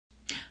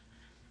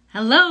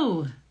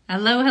Hello,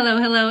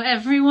 hello,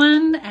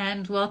 everyone,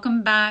 and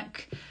welcome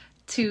back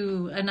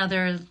to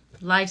another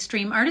live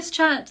stream artist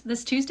chat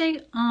this Tuesday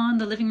on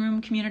the Living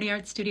Room Community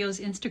Art Studios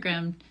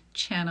Instagram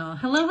channel.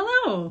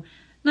 Hello.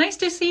 Nice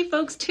to see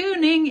folks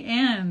tuning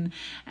in.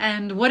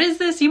 And what is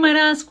this, you might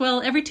ask?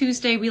 Well, every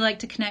Tuesday we like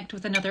to connect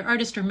with another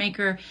artist or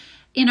maker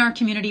in our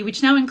community,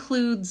 which now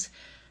includes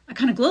a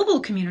kind of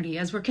global community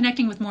as we're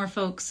connecting with more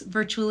folks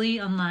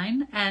virtually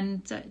online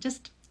and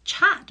just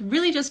chat,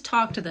 really just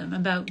talk to them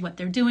about what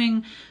they're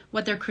doing,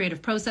 what their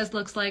creative process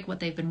looks like, what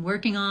they've been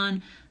working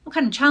on, what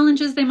kind of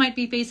challenges they might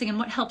be facing, and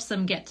what helps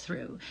them get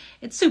through.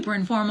 It's super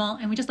informal,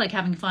 and we just like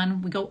having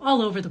fun. We go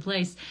all over the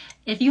place.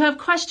 If you have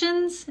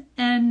questions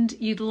and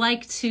you'd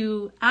like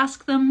to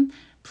ask them,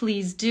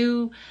 please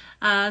do.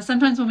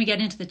 Sometimes when we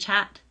get into the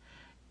chat,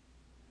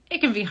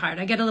 it can be hard.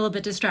 I get a little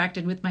bit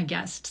distracted with my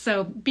guest.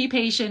 So be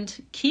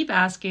patient, keep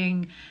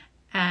asking,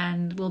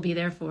 and we'll be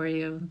there for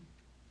you.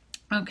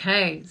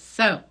 Okay,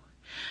 so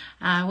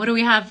what do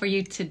we have for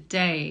you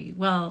today?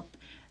 Well,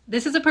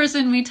 this is a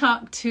person we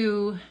talked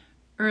to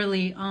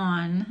early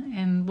on,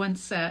 and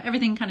once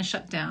everything kind of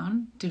shut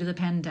down due to the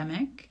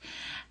pandemic.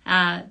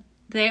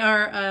 They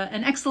are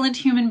an excellent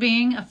human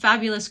being, a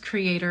fabulous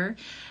creator.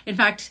 In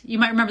fact, you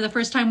might remember the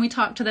first time we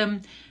talked to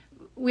them,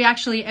 we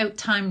actually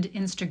out-timed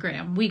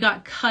Instagram. We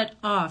got cut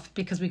off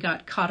because we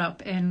got caught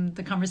up in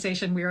the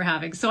conversation we were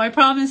having. So I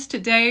promise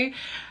today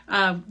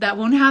that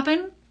won't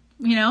happen.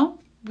 You know,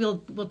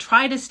 we'll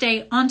try to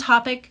stay on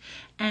topic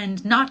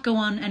and not go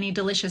on any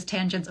delicious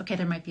tangents. Okay,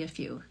 there might be a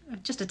few,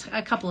 just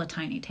a couple of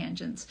tiny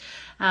tangents.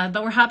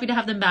 But we're happy to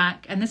have them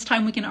back. And this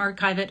time we can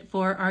archive it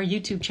for our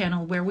YouTube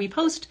channel where we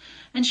post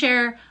and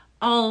share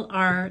all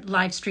our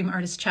live stream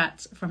artist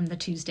chats from the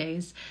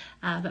Tuesdays.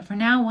 But for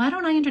now, why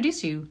don't I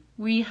introduce you?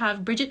 We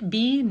have Bridget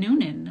Bee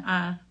Noonan.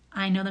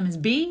 I know them as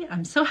Bee.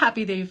 I'm so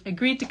happy they've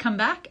agreed to come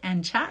back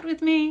and chat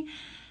with me.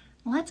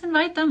 Let's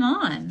invite them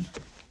on.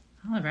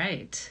 All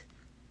right.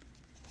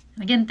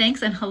 And again,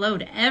 thanks and hello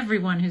to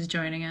everyone who's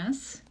joining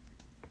us.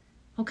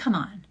 Oh, come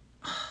on.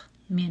 Oh,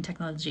 me and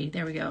technology.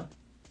 There we go.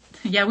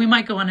 Yeah, we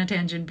might go on a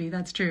tangent, Bee.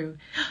 That's true.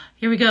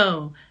 Here we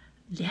go.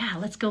 Yeah,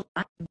 let's go.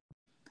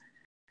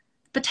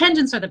 The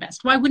tangents are the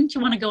best. Why wouldn't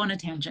you want to go on a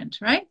tangent,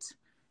 right?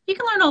 You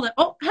can learn all that.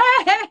 Oh,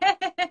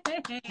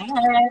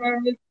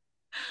 hey!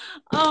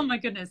 Oh my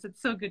goodness,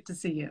 it's so good to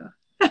see you.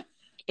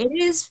 It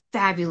is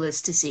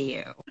fabulous to see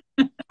you.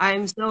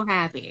 I'm so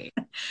happy.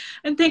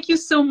 And thank you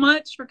so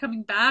much for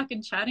coming back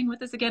and chatting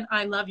with us again.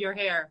 I love your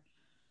hair.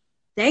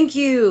 Thank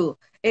you.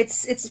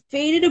 It's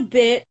faded a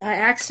bit. I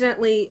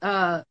accidentally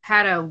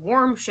had a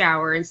warm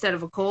shower instead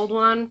of a cold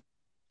one.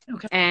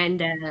 Okay.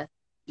 And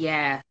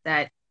yeah,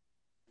 that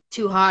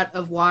too hot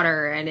of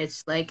water, and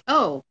it's like,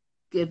 oh,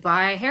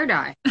 goodbye hair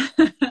dye.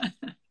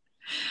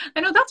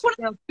 I know that's what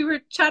we were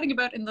chatting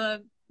about in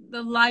the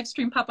live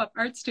stream pop-up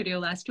art studio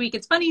last week.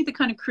 It's funny the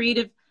kind of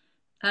creative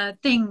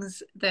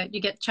things that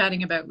you get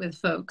chatting about with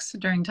folks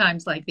during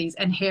times like these,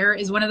 and hair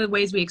is one of the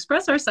ways we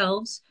express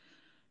ourselves.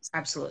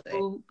 Absolutely.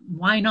 So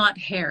why not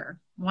hair?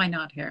 Why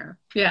not hair?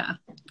 Yeah.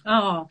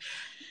 Oh,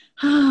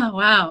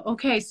 wow.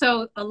 Okay,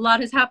 so a lot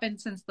has happened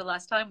since the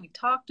last time we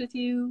talked with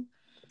you.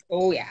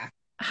 Oh yeah.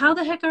 How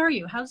the heck are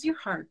you? How's your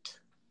heart?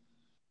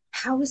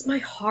 How is my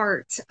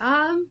heart?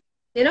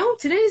 You know,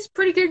 today's a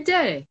pretty good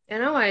day. You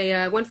know,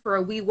 I went for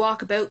a wee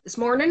walkabout this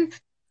morning.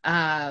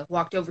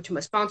 Walked over to my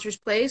sponsor's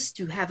place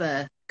to have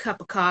a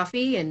cup of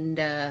coffee and,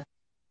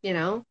 you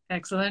know.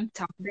 Excellent.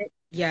 Talk a bit.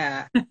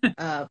 Yeah.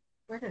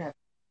 Where did I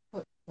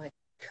put my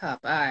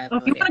cup? I have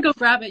Well, no if you idea. want to go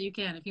grab it, you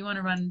can. If you want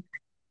to run,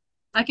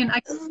 I can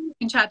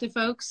chat to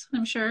folks,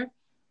 I'm sure.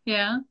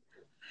 Yeah.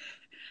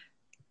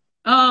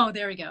 Oh,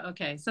 there we go.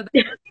 Okay. So,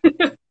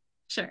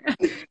 sure.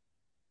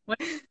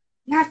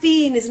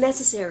 Caffeine is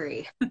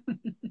necessary.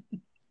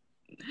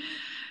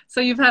 So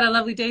you've had a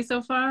lovely day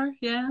so far?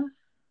 Yeah.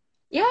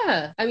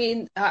 Yeah. I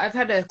mean, I've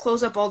had to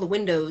close up all the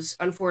windows,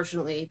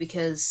 unfortunately,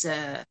 because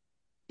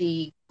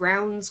the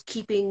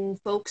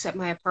groundskeeping folks at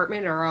my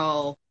apartment are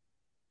all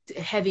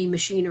heavy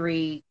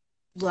machinery,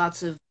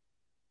 lots of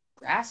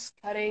grass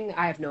cutting.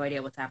 I have no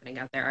idea what's happening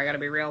out there. I gotta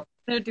be real.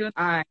 They're doing.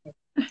 Yeah,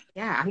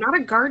 I'm not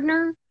a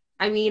gardener.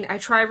 I mean, I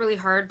try really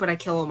hard, but I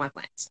kill all my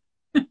plants.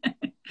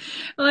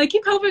 Well, I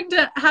keep hoping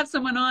to have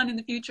someone on in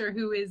the future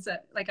who is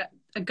like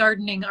a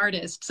gardening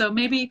artist. So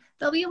maybe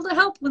they'll be able to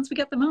help once we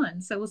get them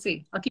on. So we'll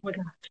see. I'll keep. Oh my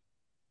God.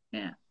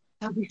 Yeah.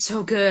 That'd be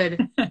so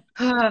good.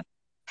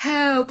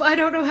 Help! I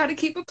don't know how to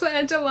keep a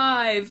plant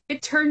alive.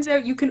 It turns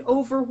out you can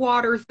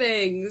overwater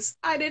things.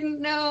 I didn't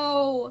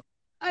know.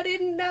 I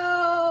didn't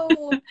know.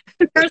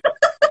 There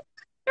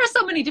are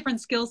so many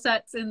different skill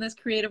sets in this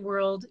creative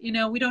world. You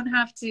know, we don't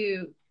have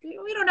to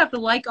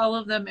like all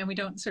of them, and we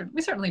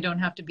certainly don't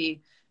have to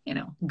be, you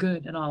know,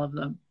 good at all of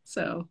them.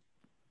 So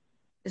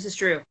This is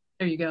true.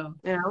 there you go.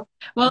 You know,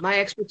 Well, my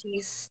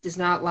expertise does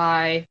not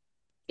lie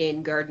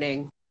in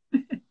gardening.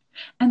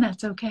 and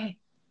that's okay.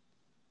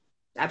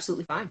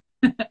 Absolutely fine.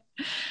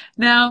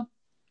 Now,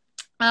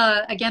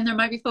 again, there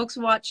might be folks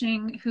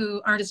watching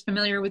who aren't as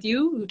familiar with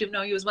you, who don't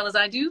know you as well as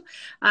I do.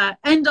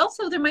 And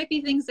also there might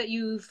be things that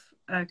you've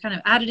kind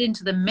of added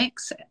into the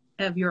mix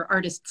of your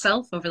artist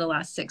self over the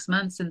last 6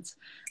 months since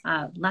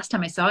last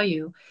time I saw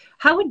you.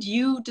 How would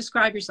you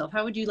describe yourself?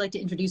 How would you like to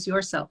introduce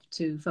yourself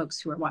to folks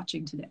who are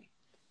watching today?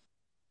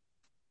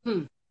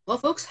 Well,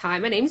 folks, hi,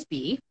 my name's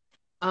Bee.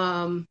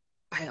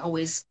 I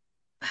always,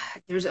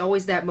 there's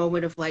always that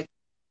moment of like,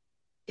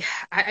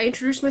 I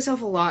introduce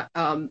myself a lot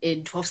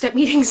in 12-step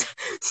meetings.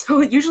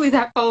 So usually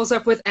that follows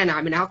up with, and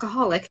I'm an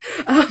alcoholic,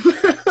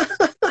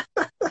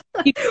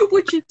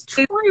 which is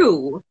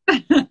true,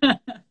 but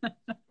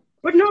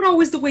not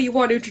always the way you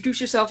want to introduce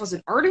yourself as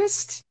an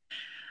artist.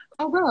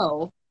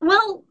 Although,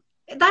 Well,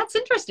 that's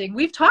interesting.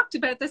 We've talked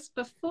about this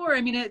before.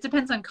 I mean, it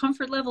depends on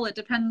comfort level. It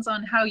depends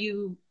on how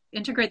you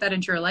integrate that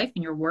into your life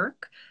and your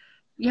work.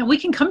 Yeah, we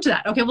can come to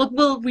that. Okay,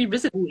 we'll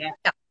revisit. yeah,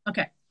 Yeah.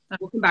 Okay.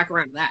 we'll come back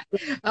around to that.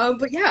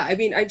 But yeah, I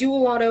mean, I do a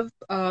lot of,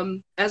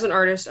 as an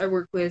artist, I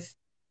work with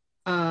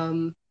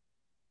um,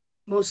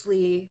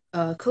 mostly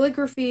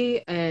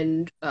calligraphy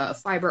and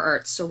fiber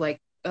arts, so like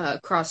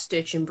cross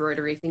stitch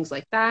embroidery, things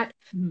like that.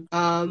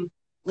 Mhm.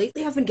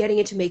 Lately, I've been getting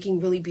into making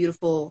really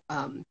beautiful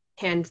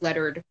hand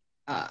lettered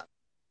uh,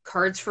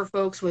 cards for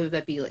folks, whether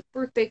that be like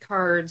birthday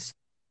cards,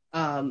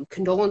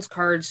 condolence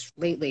cards.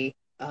 Lately,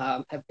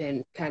 have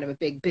been kind of a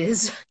big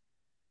biz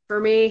for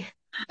me.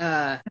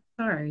 Uh,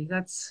 Sorry,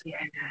 that's yeah,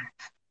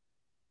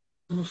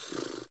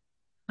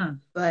 huh.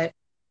 but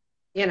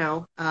you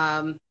know,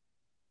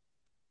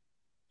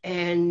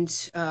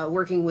 and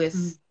working Mm.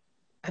 with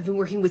I've been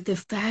working with the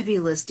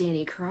fabulous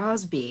Danny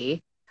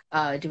Crosby,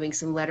 doing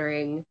some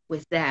lettering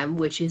with them,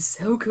 which is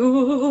so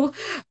cool.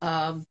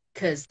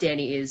 Because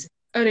Danny is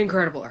an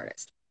incredible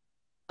artist.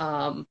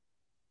 Um,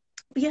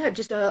 but yeah,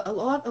 just a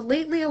lot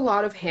lately, a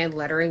lot of hand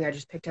lettering. I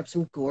just picked up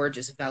some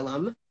gorgeous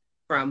vellum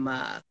from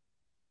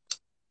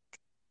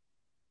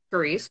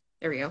Curry's.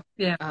 There we go.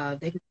 Yeah,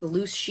 They get the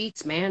loose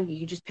sheets, man.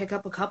 You just pick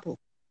up a couple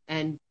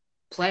and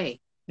play.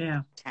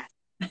 yeah.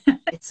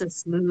 It's so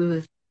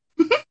smooth.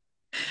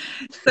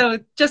 So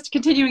just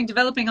continuing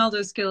developing all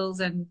those skills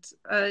and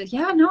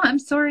yeah, no, I'm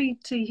sorry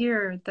to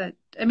hear that.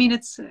 I mean,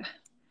 it's an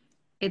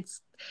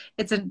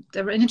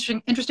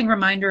interesting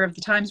reminder of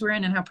the times we're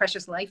in and how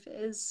precious life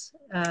is.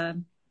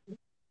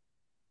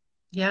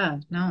 Yeah,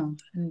 no.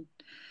 And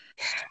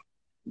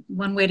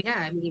one way to Yeah,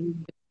 I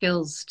mean,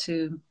 skills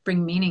to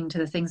bring meaning to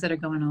the things that are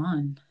going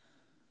on.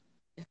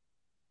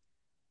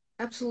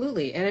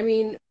 absolutely. And I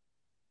mean,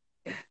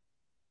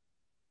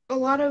 a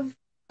lot of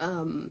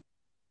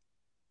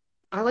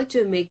I like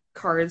to make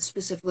cards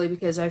specifically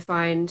because I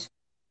find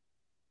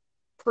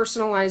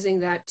personalizing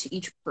that to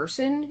each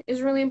person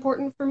is really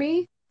important for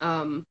me.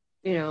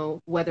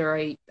 Whether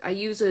I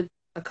use a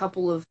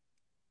couple of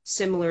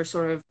similar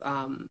sort of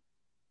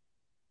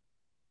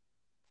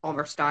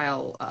Palmer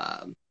style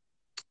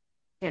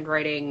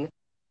handwriting,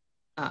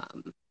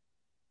 um,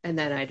 and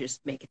then I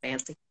just make it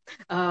fancy.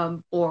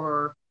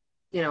 Or,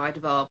 I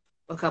develop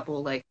a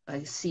couple, like,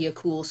 I see a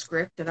cool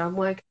script and I'm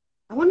like,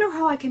 I wonder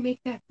how I can make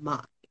that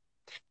mine,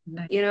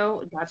 Nice.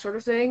 that sort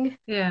of thing.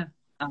 Yeah.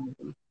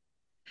 Um,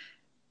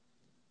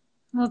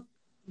 Well,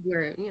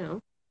 where,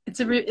 it's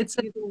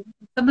using,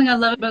 something I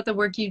love about the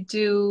work you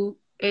do.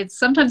 It's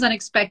sometimes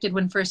unexpected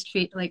when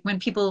like when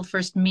people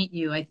first meet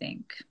you, I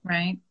think,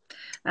 right?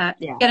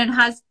 yeah. And it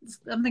has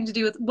something to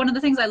do with one of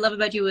the things I love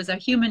about you as a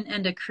human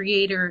and a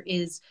creator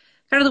is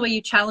kind of the way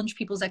you challenge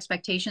people's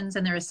expectations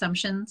and their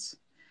assumptions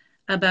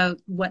about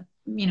what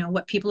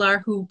people are,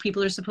 who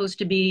people are supposed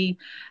to be,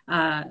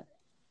 uh,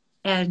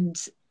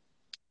 and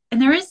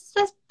and there is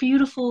this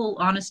beautiful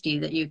honesty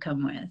that you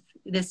come with,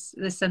 this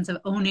sense of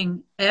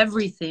owning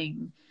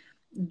everything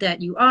that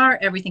you are,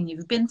 everything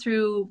you've been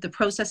through, the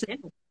processes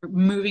you're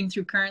moving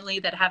through currently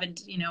that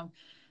haven't,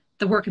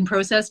 the work in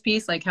process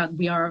piece, like how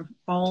we are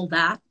all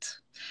that.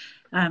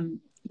 Um,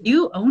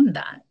 you own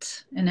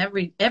that in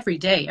every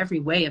day, every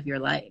way of your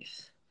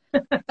life.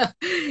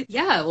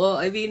 Yeah, well,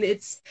 I mean,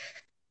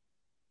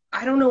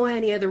 I don't know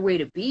any other way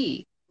to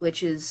be,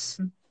 which is,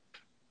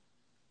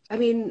 I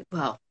mean,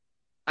 well,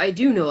 I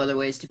do know other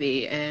ways to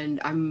be, and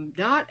I'm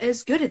not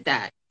as good at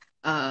that,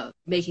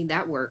 making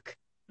that work.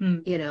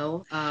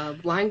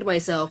 Mm. Lying to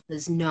myself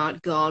has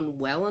not gone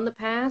well in the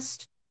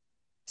past.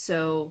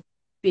 So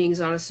being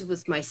as honest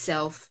with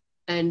myself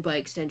and by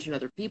extension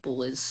other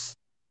people is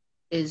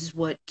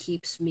what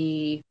keeps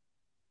me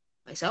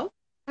myself,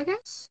 I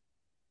guess.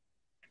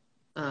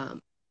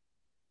 Um,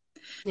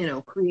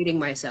 creating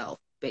myself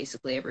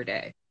basically every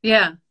day.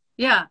 Yeah,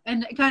 yeah,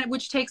 and kind of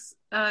which takes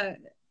I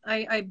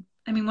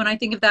mean when I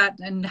think of that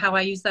and how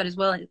I use that as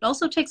well, it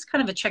also takes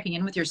kind of a checking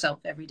in with yourself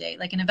every day,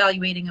 like an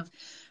evaluating of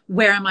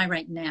where am I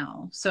right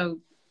now. So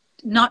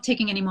not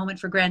taking any moment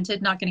for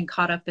granted, not getting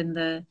caught up in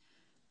the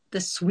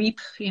sweep,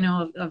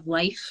 of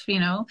life,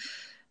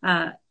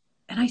 Uh,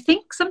 and I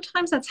think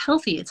sometimes that's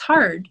healthy. It's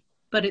hard,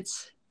 but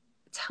it's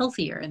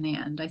healthier in the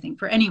end, I think,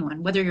 for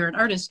anyone, whether you're an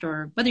artist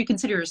or whether you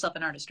consider yourself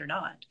an artist or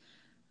not.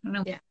 I don't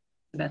know Yeah,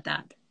 about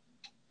that.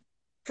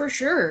 for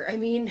sure. I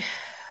mean,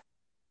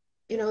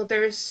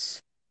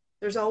 there's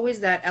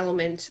always that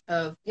element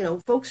of,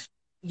 folks,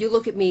 you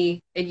look at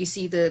me and you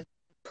see the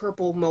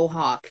purple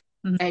mohawk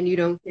Mhm. and you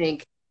don't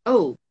think,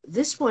 oh,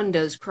 this one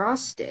does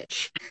cross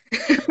stitch.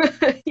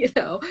 You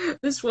know,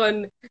 this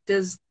one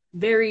does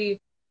very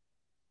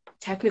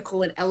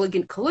technical and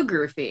elegant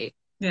calligraphy.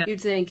 Yeah.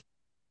 You'd think,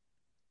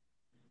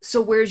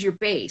 so where's your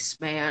bass,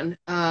 man?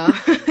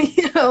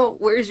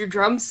 Where's your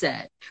drum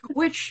set?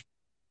 Which,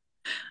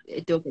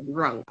 don't get me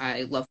wrong,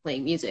 I love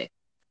playing music.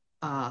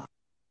 Uh,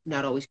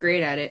 not always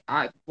great at it.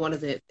 One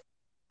of the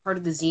part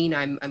of the zine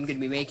I'm going to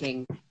be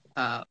making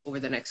over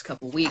the next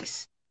couple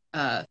weeks.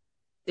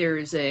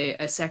 There's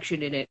a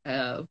section in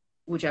it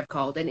which I've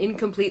called an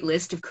incomplete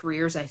list of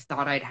careers I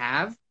thought I'd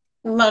have.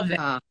 Love it.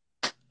 Uh,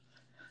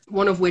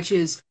 one of which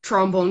is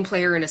trombone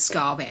player in a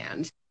ska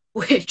band,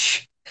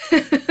 which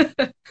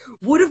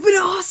would have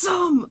been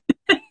awesome.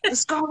 The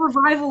ska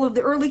revival of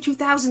the early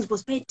 2000s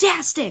was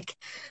fantastic.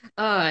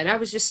 And I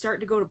was just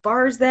starting to go to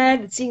bars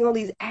then and seeing all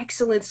these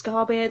excellent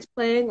ska bands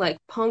playing, like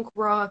punk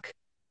rock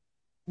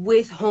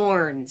with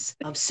horns.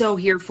 I'm so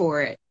here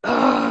for it.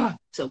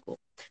 So cool.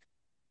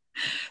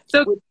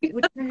 So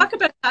Which, let's talk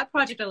about that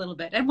project a little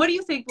bit. And what do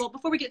you think? Well,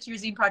 before we get to your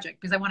zine project,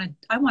 because I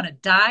want to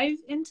dive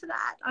into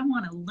that. I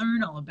want to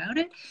learn all about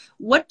it.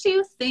 What do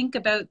you think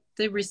about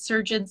the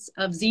resurgence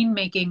of zine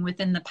making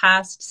within the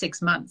past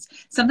 6 months?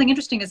 Something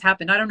interesting has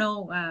happened. I don't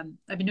know.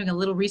 I've been doing a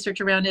little research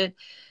around it,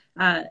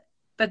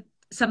 but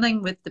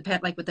something with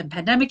with the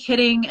pandemic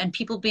hitting and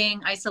people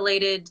being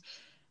isolated.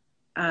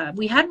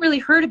 We hadn't really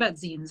heard about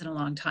zines in a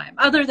long time,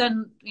 other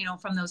than,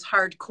 from those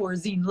hardcore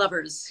zine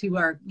lovers who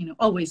are,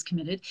 always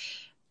committed.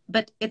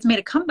 But it's made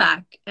a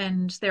comeback,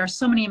 and there are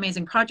so many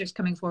amazing projects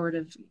coming forward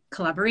of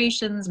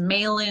collaborations,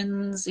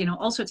 mail-ins,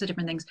 all sorts of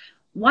different things.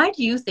 Why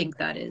do you think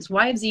that is?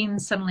 Why have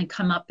zines suddenly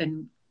come up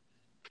in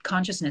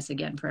consciousness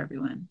again for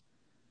everyone?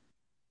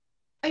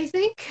 I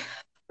think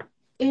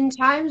in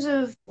times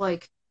of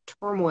like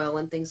turmoil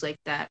and things like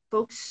that,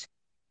 folks,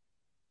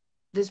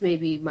 this may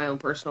be my own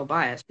personal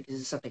bias because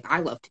it's something I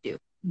love to do.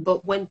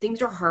 But when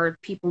things are hard,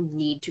 people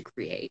need to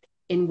create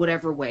in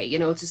whatever way.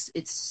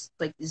 It's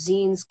like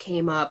zines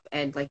came up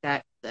and like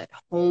that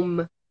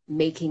home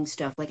making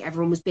stuff. Like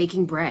everyone was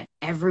baking bread.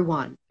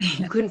 Everyone.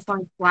 You couldn't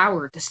find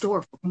flour at the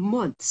store for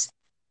months.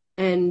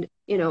 And,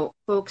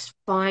 folks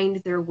find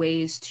their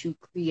ways to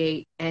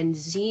create, and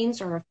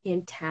zines are a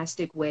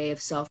fantastic way of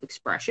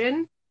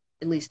self-expression,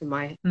 at least in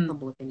my Mm.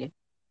 humble opinion.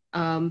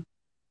 Um,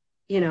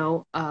 you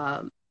know,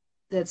 um,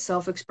 that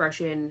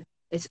self-expression,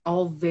 it's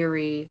all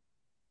very,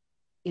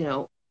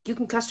 you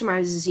can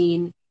customize a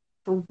zine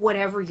for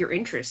whatever your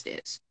interest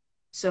is.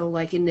 So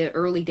like in the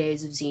early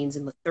days of zines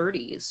in the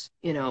 30s,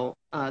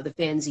 the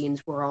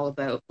fanzines were all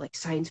about like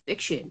science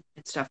fiction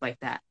and stuff like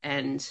that.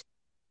 And,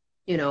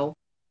 you know,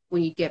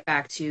 when you get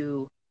back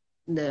to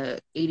the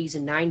 80s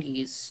and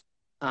 90s,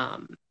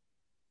 um,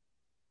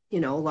 a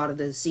lot of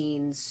the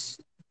zines,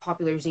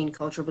 popular zine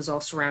culture was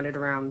all surrounded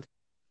around,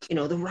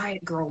 the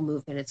Riot Girl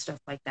movement and stuff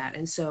like that.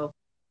 And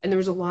there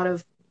was a lot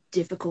of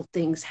difficult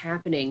things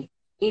happening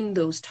in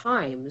those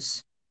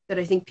times that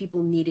I think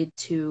people needed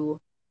to,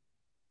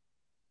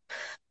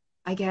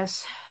 I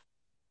guess,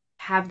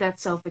 have that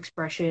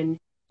self-expression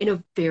in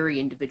a very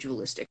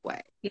individualistic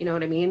way. You know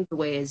what I mean? The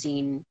way a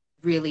zine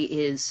really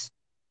is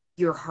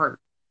your heart,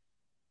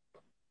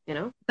 you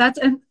know? That's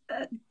and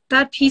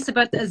that piece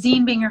about the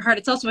zine being your heart.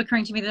 It's also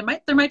occurring to me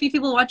that there might be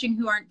people watching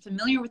who aren't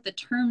familiar with the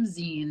term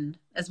zine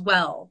as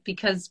well,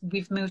 because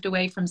we've moved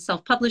away from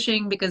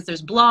self-publishing because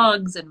there's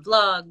blogs and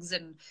vlogs,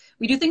 and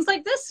we do things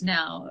like this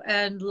now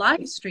and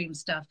live stream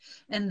stuff,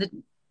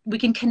 and we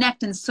can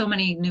connect in so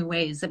many new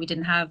ways that we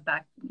didn't have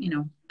back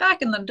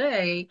in the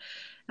day.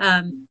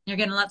 You're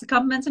getting lots of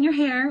compliments on your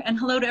hair, and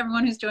hello to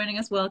everyone who's joining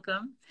us.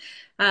 Welcome.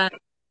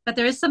 But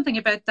there is something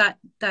about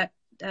that.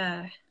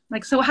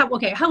 So how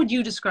would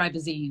you describe a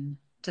zine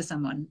to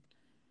someone?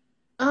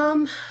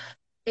 Um,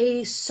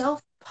 a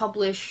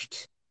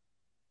self-published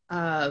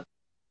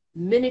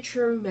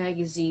miniature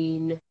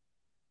magazine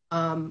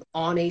on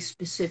a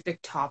specific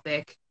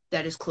topic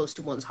that is close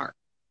to one's heart.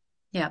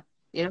 Yeah.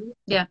 You know?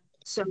 Yeah.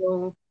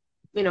 So,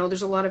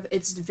 there's a lot of,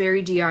 it's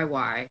very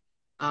DIY.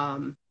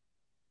 Um,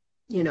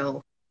 you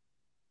know,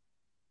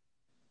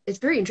 it's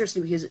very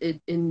interesting because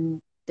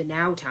in the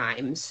now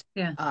times,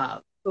 Yeah.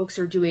 folks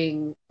are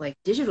doing like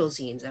digital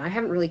zines, and I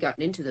haven't really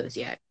gotten into those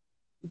yet.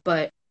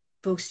 But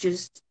folks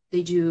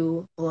they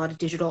do a lot of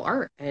digital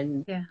art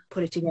and Yeah.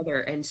 put it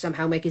together and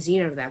somehow make a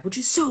zine out of that, which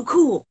is so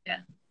cool. Yeah.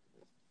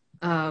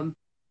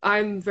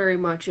 I'm very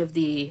much of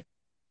the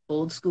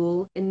old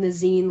school in the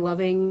zine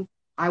loving.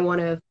 I want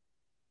to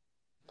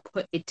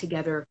put it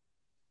together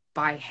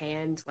by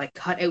hand, like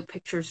cut out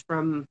pictures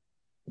from,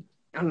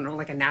 I don't know,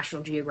 like a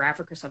National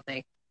Geographic or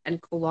something,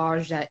 and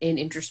collage that in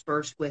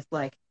interspersed with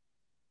like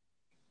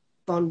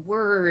fun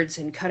words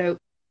and cut out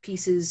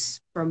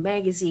pieces from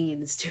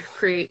magazines to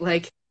create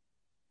like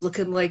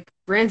looking like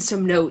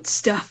ransom note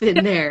stuff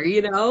in there,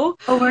 Oh,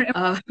 we're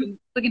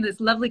looking at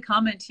this lovely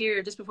comment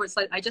here just before it's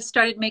like, I just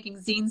started making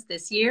zines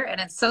this year, and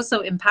it's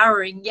so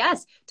empowering.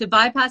 Yes, to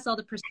bypass all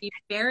the perceived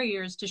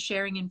barriers to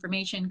sharing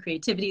information,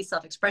 creativity,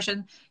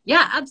 self-expression.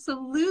 Yeah,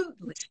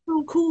 absolutely. It's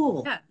so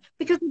cool. Yeah.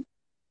 Because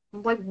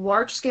like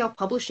large scale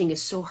publishing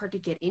is so hard to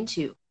get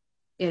into.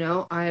 You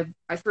know, I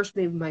first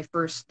made my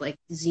first like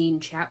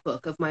zine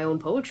chapbook of my own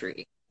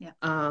poetry. Yeah.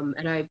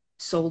 And I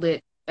sold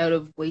it out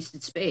of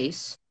wasted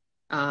space.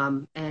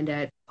 And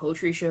at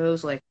poetry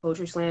shows like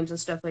poetry slams and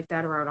stuff like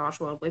that around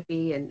Oshawa and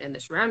Whitby and the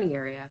surrounding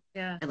area.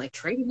 Yeah. And like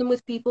traded them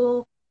with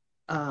people.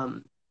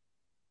 Um,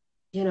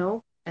 you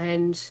know,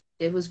 and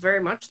it was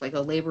very much like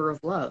a labor of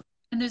love.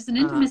 And there's an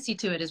Uh, intimacy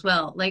to it as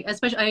well. Like,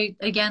 especially,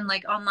 again,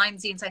 like online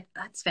zines,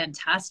 that's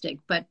fantastic.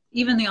 But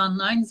even the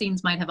online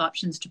zines might have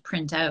options to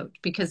print out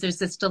because there's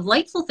this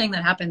delightful thing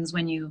that happens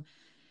when you,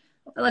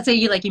 let's say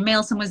you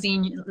mail someone a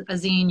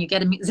zine, you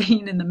get a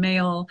zine in the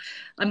mail.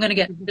 I'm going to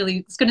get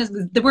really,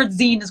 the word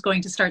zine is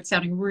going to start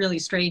sounding really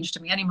strange to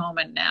me any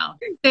moment now.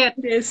 It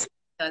is.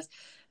 does.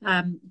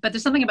 But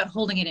there's something about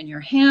holding it in your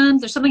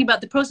hand. There's something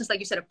about the process, like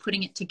you said, of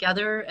putting it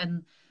together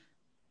and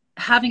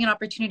having an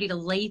opportunity to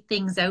lay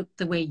things out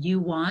the way you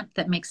want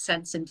that makes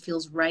sense and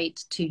feels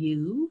right to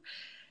you.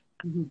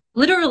 Mm-hmm.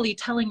 Literally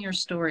telling your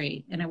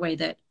story in a way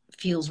that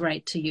feels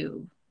right to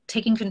you,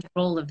 taking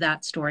control of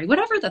that story,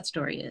 whatever that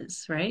story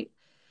is, right?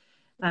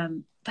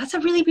 That's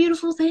a really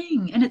beautiful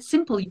thing. And it's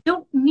simple. You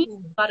don't need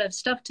a lot of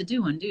stuff to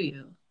do one, do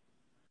you?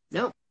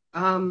 No.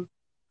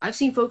 I've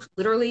seen folks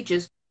literally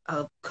just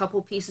a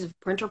couple pieces of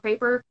printer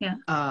paper, Yeah.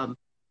 A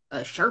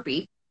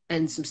Sharpie,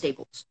 and some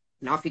staples,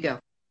 and off you go.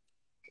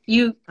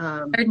 You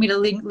heard me to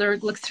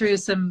look through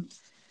some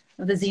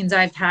of the zines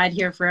I've had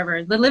here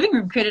forever. The Living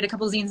Room created a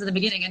couple of zines in the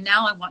beginning, and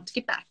now I want to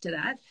get back to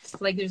that.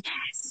 Like there's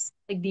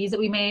like these that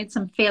we made,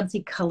 some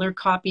fancy color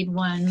copied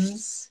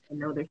ones. I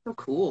know they're so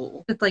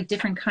cool. With like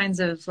different kinds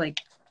of like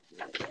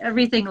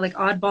everything, like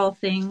oddball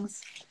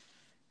things.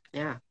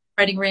 Yeah.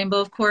 Writing Rainbow,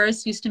 of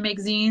course, used to make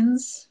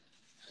zines.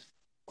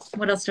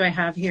 What else do I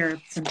have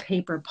here? Some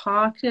paper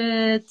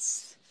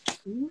pockets.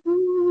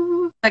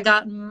 Ooh. I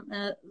got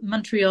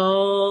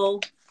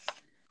Montreal.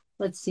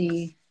 Let's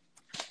see.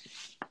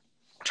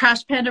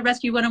 Trash Panda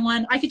Rescue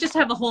 101. I could just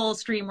have a whole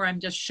stream where I'm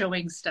just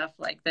showing stuff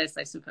like this,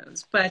 I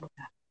suppose. But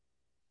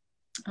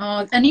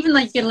and even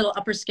like you get a little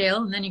upper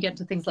scale, and then you get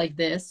to things like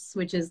this,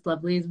 which is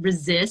lovely.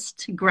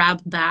 Resist,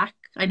 grab back.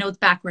 I know it's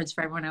backwards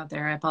for everyone out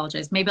there. I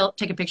apologize. Maybe I'll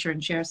take a picture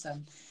and share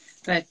some.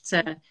 But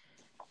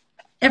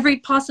every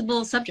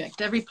possible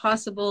subject, every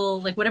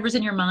possible, like whatever's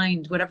in your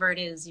mind, whatever it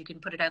is, you can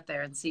put it out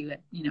there and see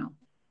it,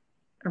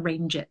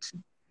 arrange it.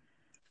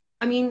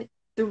 I mean,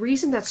 the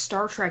reason that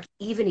Star Trek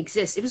even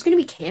exists, it was going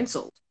to be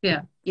canceled.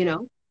 Yeah.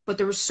 But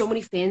there were so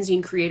many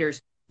fanzine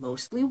creators,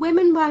 mostly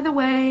women, by the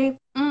way.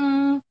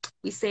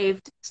 We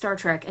saved Star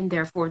Trek and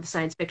therefore the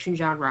science fiction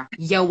genre.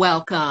 You're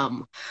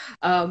welcome.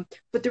 But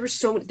there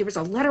was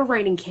a letter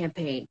writing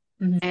campaign,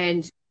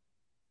 and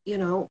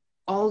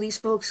all these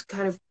folks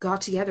kind of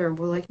got together and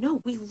were like,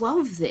 no, we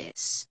love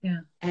this. Yeah.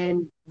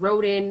 And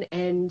wrote in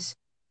and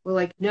were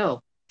like,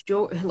 no,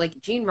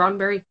 like Gene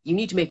Roddenberry, you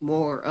need to make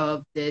more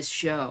of this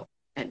show.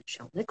 And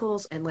Michelle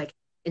Nichols, and like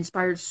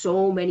inspired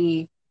so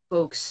many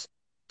folks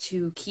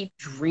to keep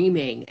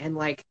dreaming. And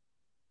like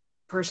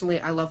personally,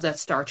 I love that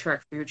Star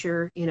Trek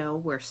future,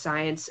 where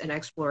science and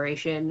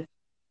exploration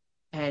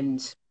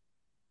and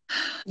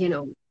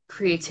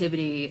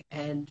creativity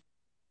and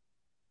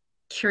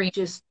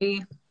curiosity, just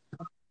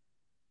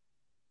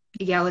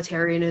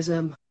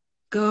egalitarianism.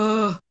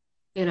 Go,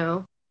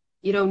 you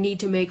don't need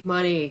to make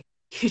money.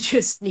 You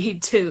just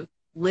need to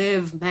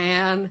live,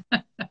 man.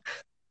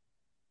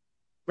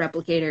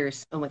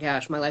 Replicators. Oh my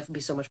gosh, my life would be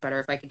so much better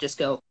if I could just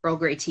go Earl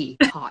Grey tea,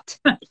 hot.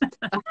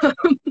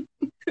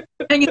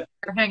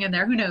 Hang in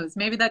there. Who knows?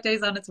 Maybe that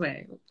day's on its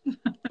way.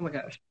 Oh my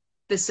gosh.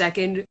 The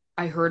second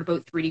I heard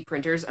about 3D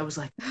printers, I was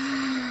like,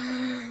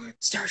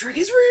 Star Trek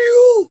is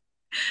real!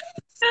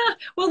 Yeah.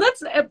 Well,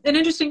 that's an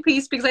interesting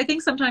piece because I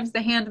think sometimes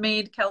the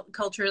handmade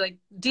culture, like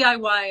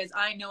DIY as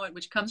I know it,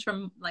 which comes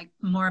from like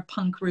more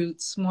punk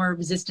roots, more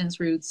resistance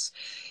roots,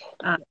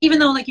 even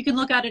though like you can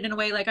look at it in a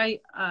way like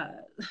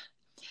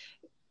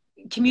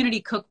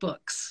community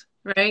cookbooks,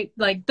 right?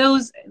 Like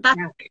that's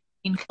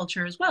in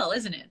culture as well,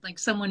 isn't it? Like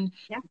someone,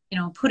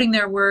 putting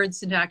their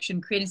words into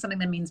action, creating something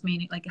that means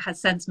meaning, like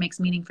has sense, makes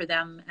meaning for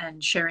them,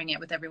 and sharing it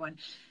with everyone.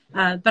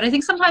 But I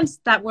think sometimes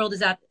that world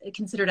is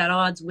considered at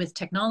odds with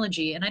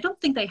technology, and I don't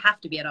think they have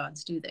to be at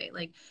odds, do they?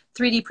 Like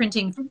 3D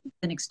printing is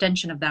an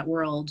extension of that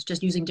world,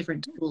 just using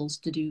different tools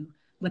to do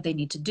what they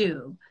need to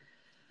do.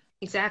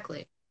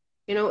 Exactly.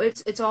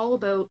 It's all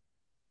about,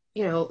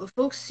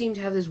 folks seem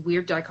to have this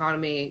weird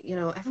dichotomy.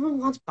 Everyone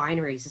wants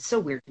binaries. It's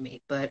so weird to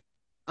me, but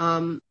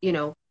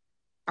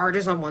art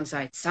is on one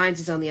side, science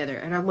is on the other.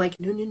 And I'm like,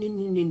 no, no, no,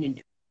 no, no, no,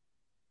 no.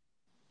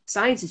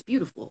 Science is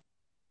beautiful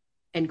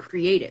and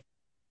creative.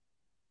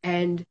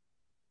 And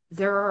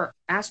there are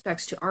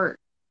aspects to art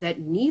that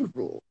need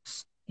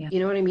rules. Yeah. You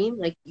know what I mean?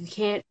 Like you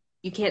can't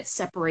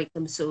separate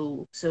them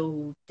so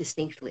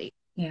distinctly.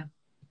 Yeah.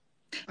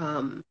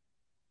 And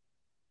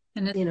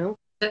it's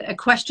a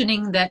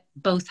questioning that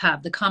both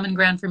have. The common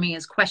ground for me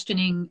is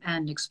questioning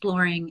and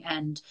exploring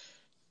and,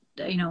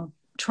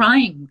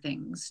 trying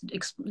things,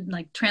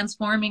 like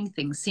transforming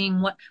things, seeing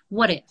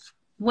what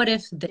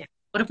if this,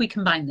 What if we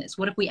combine this?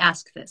 What if we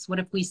ask this? What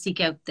if we seek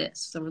out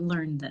this or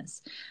learn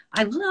this?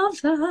 I love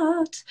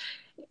that.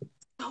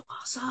 So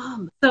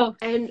awesome. So,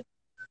 And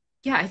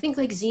yeah, I think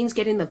like zines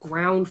get in the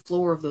ground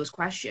floor of those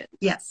questions.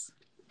 yes.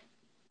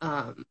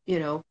 You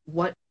know,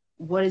 what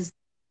does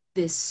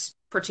this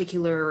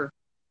particular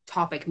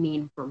topic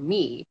mean for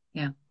me?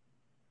 Yeah.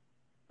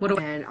 What do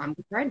I, And I'm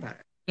right about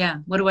it. yeah.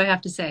 What do I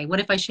have to say? What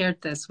if I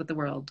shared this with the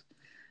world?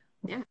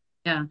 Yeah.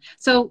 Yeah.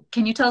 So,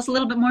 can you tell us a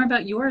little bit more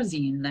about your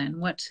zine then?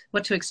 What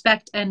to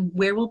expect and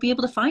where we'll be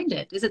able to find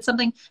it? Is it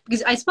something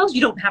because I suppose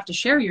you don't have to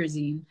share your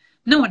zine.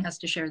 No one has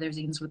to share their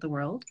zines with the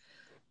world.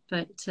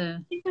 But Yeah.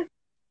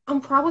 I'm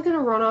probably gonna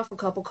run off a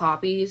couple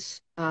copies.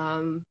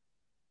 I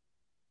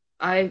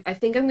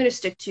think I'm gonna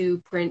stick to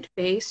print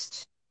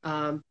based,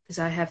 because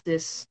I have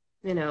this,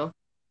 you know,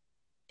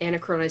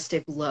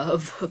 anachronistic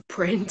love of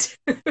print.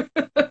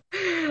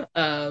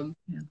 um,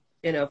 yeah.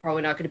 you know,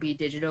 probably not gonna be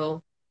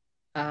digital.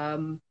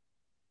 Um,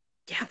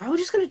 yeah, probably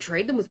just gonna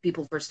trade them with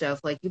people for stuff.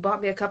 Like, you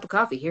bought me a cup of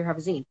coffee, here, have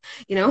a zine,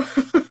 you know?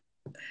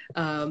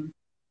 Um,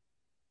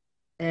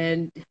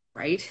 and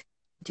right,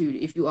 dude,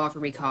 if you offer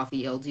me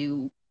coffee, I'll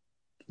do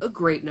a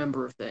great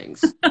number of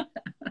things.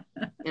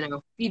 You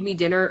know, feed me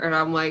dinner, and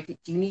I'm like,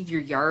 do you need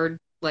your yard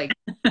like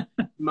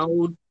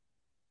mowed?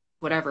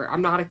 Whatever.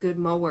 I'm not a good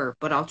mower,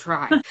 but I'll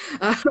try.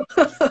 Uh,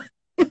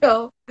 you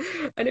know,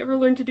 I never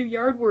learned to do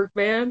yard work,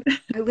 man.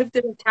 I lived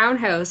in a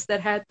townhouse that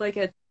had like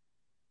a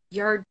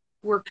yard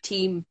work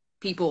team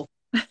people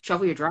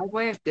shovel your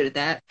driveway. I'm good at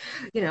that,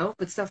 you know,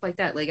 but stuff like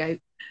that.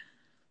 Like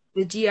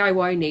the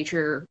DIY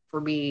nature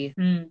for me,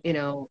 Mm. you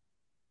know,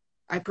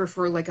 I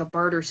prefer like a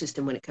barter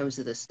system when it comes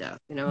to this stuff.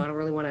 You know, I don't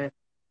really want to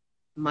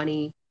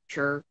money,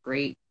 sure,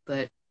 great,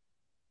 but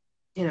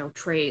you know,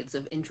 trades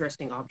of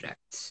interesting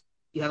objects.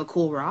 You have a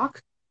cool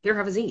rock? Here,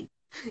 have a zine.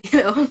 You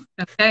know?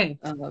 Okay.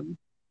 Um,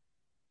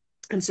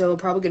 and so I'm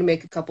probably gonna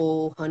make a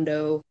couple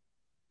hundo,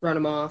 run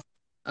them off.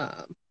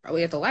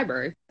 Probably at the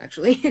library,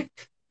 actually.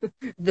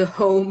 The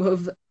home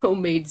of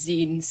homemade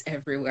zines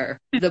everywhere.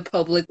 The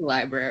public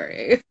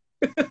library.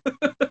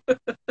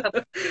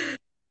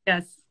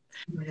 Yes.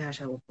 Oh my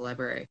gosh, I love the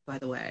library, by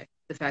the way.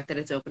 The fact that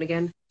it's open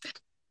again,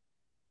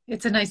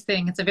 It's a nice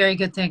thing. It's a very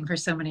good thing for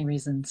so many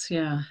reasons.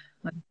 Yeah.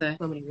 so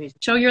many reasons.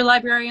 Show your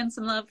librarian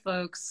some love,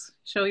 folks.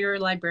 Show your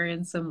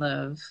librarian some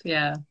love.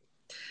 Yeah.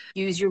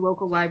 Use your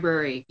local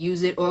library.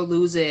 Use it or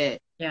lose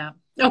it. Yeah.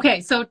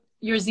 Okay. So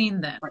your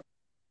zine then. Right.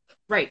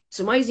 Right.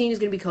 So my zine is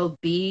going to be called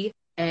Bee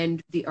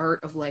and the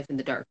Art of Life in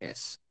the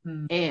Darkness.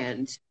 Hmm.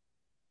 And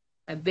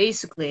I'm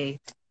basically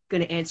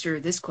going to answer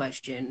this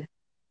question.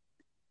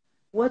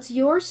 What's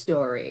your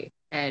story?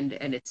 And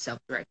it's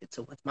self-directed.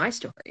 So what's my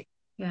story?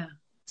 Yeah.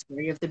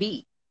 Story of the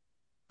bee.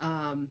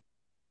 Um,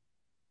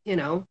 you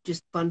know,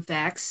 just fun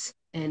facts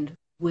and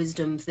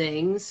wisdom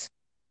things.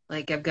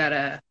 Like I've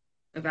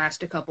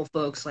asked a couple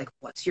folks like,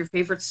 what's your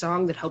favorite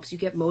song that helps you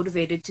get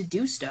motivated to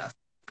do stuff?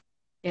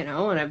 You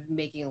know, and I'm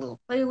making a little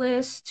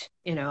playlist,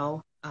 you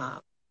know,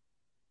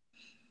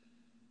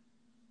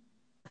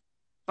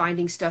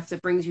 finding stuff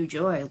that brings you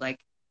joy. Like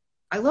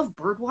I love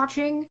bird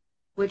watching,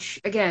 which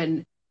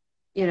again,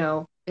 you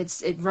know,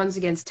 it runs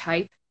against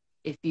type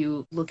if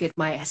you look at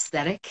my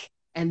aesthetic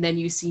and then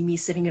you see me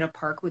sitting in a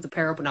park with a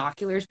pair of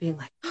binoculars being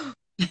like, oh,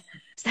 is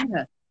that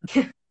a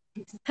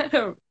is that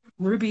a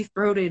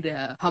ruby-throated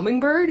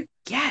hummingbird?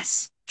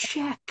 Yes,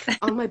 check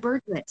on my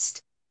bird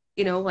list.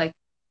 You know, like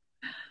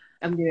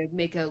I'm gonna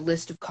make a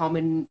list of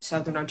common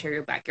Southern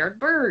Ontario backyard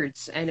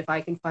birds, and if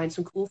I can find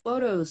some cool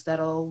photos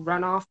that'll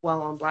run off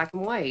well on black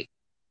and white.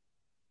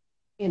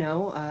 You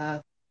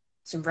know,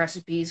 some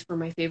recipes for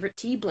my favorite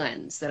tea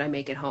blends that I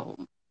make at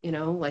home. You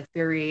know, like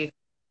very,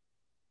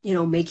 you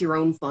know, make your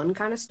own fun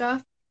kind of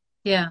stuff.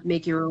 Yeah.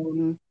 Make your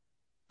own,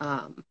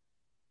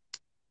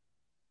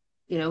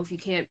 you know, if you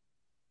can't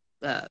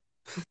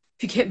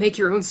make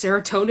your own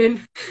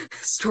serotonin,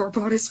 store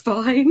bought is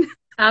fine,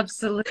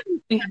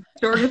 Absolutely.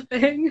 sort of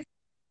thing.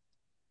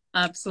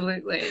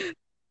 Absolutely.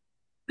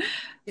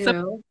 You So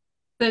know,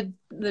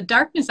 the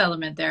darkness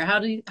element there,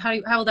 how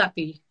will that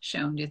be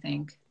shown, do you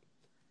think?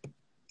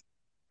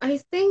 I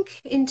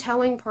think in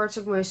telling parts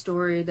of my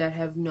story that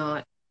have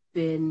not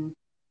been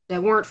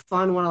that weren't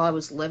fun while I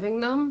was living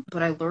them,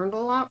 but I learned a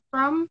lot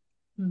from.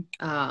 Hmm.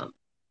 Um,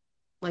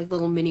 like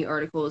little mini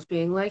articles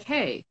being like,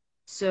 hey,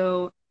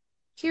 so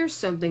here's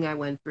something I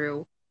went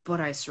through, but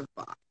I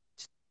survived.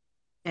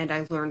 And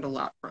I learned a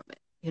lot from it.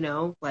 You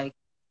know, like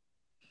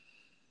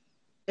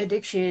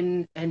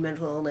addiction and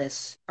mental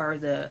illness are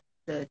the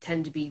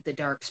tend to be the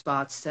dark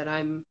spots that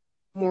I'm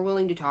more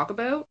willing to talk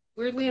about,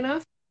 weirdly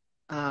enough.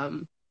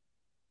 Um,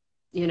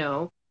 you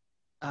know,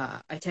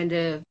 I tend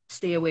to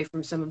stay away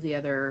from some of the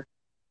other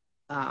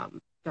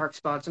dark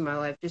spots in my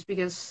life just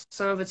because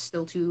some of it's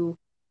still too,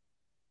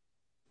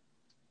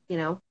 you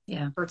know,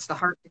 Yeah. hurts the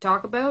heart to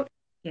talk about.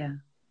 Yeah.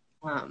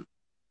 Um,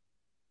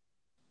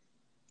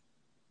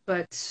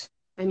 but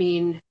I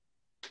mean,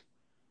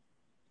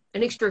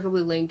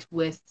 inextricably linked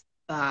with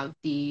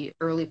the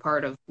early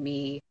part of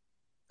me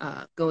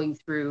going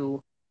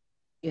through,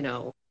 you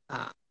know,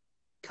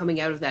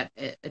 coming out of that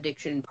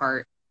addiction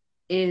part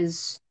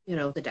is,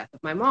 the death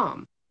of my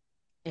mom,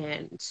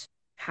 and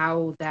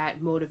how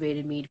that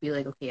motivated me to be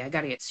like, okay, I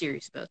got to get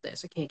serious about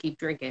this. I can't keep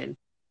drinking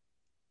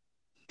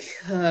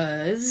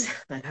because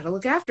I got to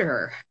look after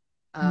her.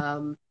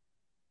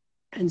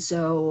 And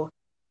so,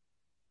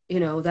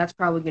 that's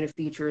probably going to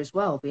feature as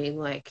well, being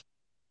like,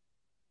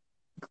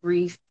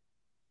 grief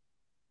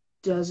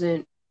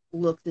doesn't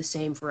look the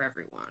same for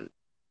everyone.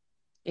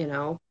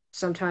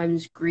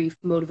 Sometimes grief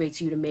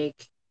motivates you to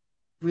make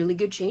really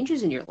good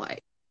changes in your life,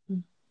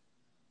 Mm.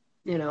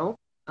 you know?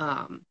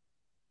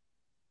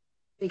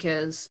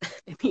 Because,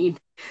 I mean,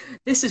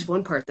 this is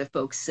one part that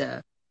folks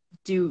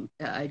do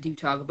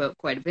talk about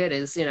quite a bit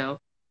is,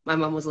 my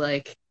mom was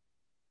like,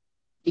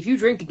 if you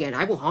drink again,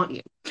 I will haunt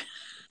you.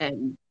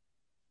 And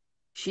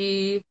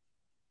she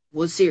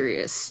was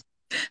serious.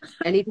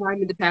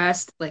 Anytime in the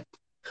past, like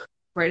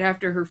right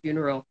after her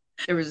funeral,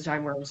 there was a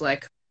time where I was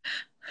like,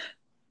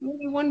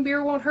 maybe one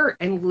beer won't hurt.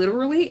 And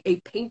literally, a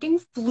painting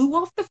flew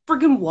off the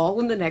friggin' wall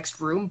in the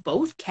next room.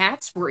 Both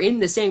cats were in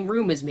the same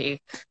room as me.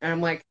 And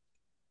I'm like,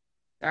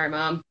 sorry,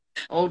 Mom.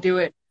 I won't do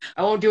it.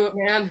 I won't do it,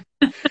 man.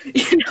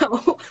 you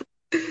know?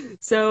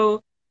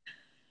 So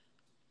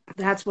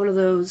that's one of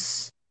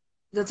those,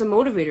 that's a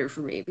motivator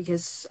for me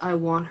because I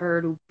want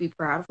her to be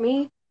proud of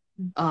me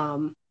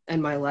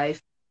and my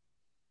life,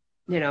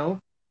 you know?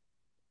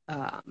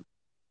 Um,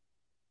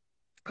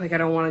 like, I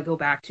don't want to go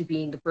back to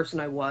being the person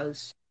I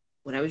was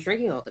when I was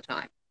drinking all the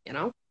time, you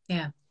know?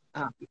 Yeah.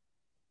 Um,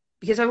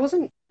 because I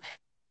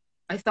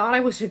thought I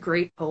was a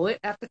great poet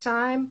at the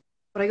time,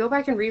 but I go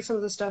back and read some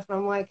of the stuff and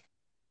I'm like,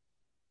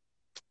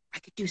 I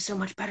could do so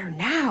much better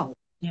now.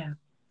 Yeah.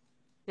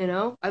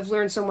 I've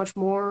learned so much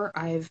more.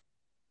 I've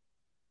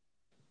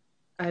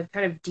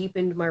kind of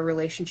deepened my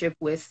relationship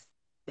with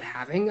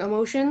having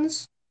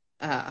emotions,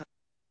 uh,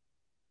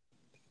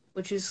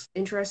 which is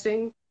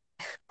interesting,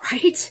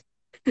 right?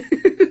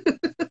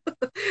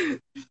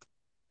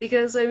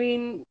 Because I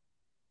mean,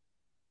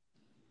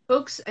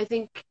 folks, I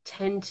think,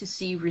 tend to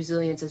see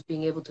resilience as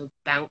being able to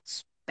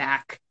bounce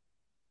back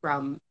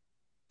from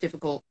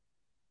difficult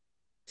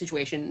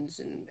situations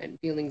and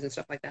feelings and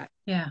stuff like that.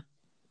 Yeah.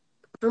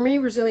 For me,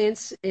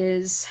 resilience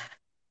is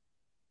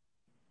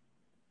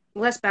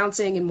less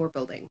bouncing and more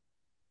building,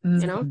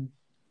 you know? Mhm.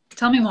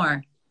 Tell me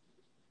more,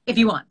 if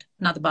you want.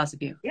 Not the boss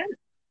of you. Yeah.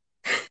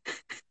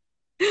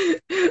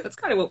 That's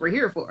kind of what we're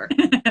here for.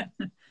 But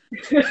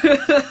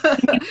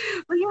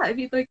yeah, I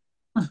mean, like,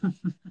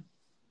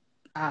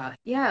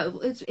 yeah,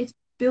 it's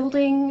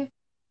building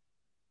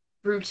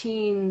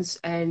routines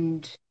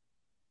and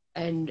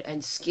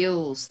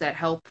skills that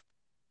help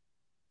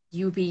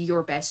you be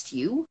your best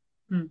you.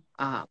 Hmm.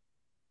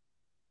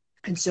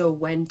 And so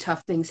when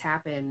tough things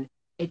happen,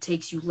 it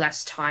takes you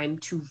less time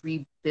to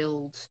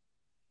rebuild,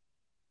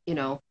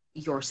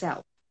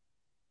 yourself.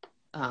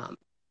 Um,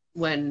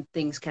 when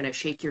things kind of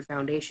shake your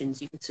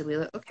foundations, you can still be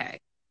like, okay,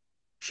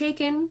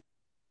 shaken,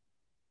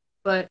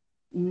 but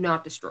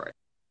not destroyed,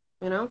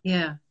 you know?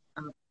 Yeah.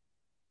 Um,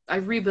 I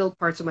rebuilt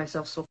parts of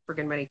myself so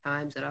friggin' many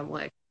times that I'm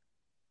like,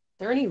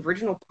 are there any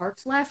original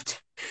parts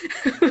left?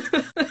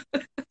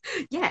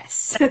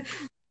 Yes.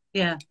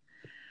 Yeah.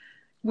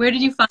 Where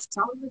did you find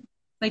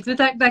like with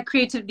that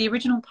creative the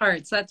original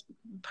parts? That's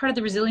part of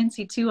the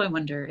resiliency too, I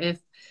wonder if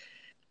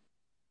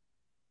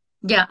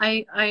yeah,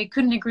 I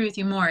couldn't agree with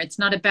you more. It's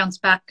not a bounce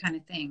back kind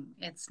of thing.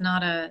 It's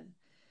not a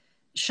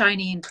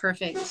shiny and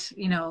perfect,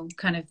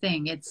 kind of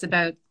thing. It's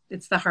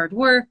the hard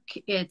work.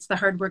 It's the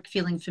hard work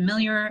feeling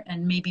familiar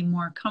and maybe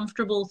more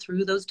comfortable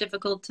through those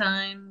difficult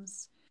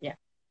times. Yeah.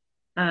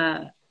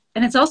 Uh,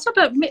 and it's also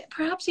about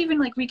perhaps even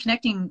like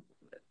reconnecting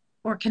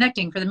or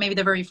connecting for maybe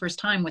the very first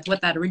time with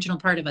what that original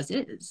part of us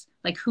is.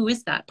 Like, who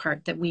is that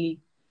part that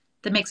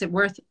makes it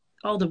worth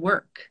all the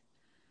work?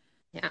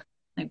 Yeah.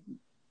 Like,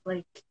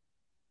 Like,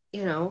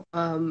 you know,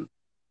 um,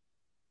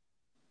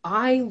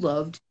 I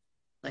loved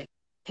like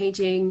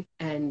painting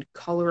and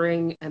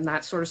coloring and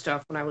that sort of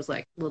stuff when I was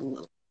like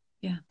little.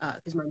 yeah.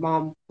 Because my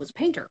mom was a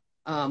painter.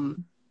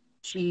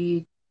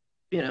 She,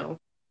 you know,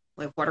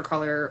 like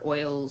watercolor,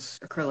 oils,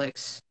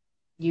 acrylics,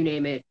 you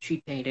name it,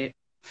 she'd paint it.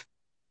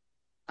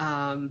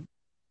 Um,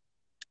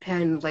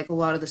 and like a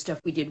lot of the stuff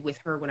we did with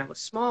her when I was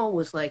small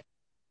was like,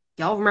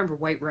 y'all remember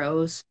White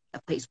Rose?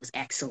 That place was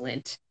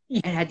excellent.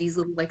 Yeah. And had these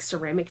little like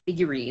ceramic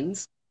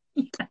figurines.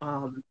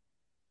 Um,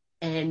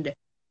 and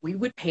we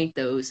would paint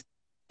those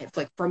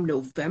like from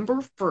November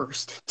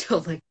 1st till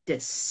like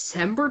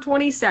December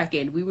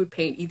 22nd. We would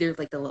paint either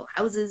like the little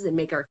houses and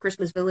make our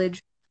Christmas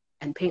village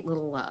and paint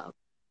little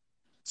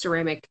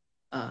ceramic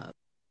uh,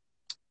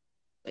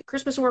 like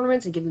Christmas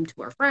ornaments and give them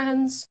to our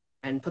friends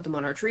and put them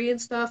on our tree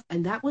and stuff.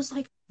 And that was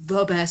like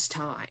the best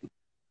time.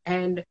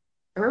 And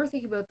I remember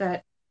thinking about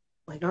that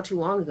like not too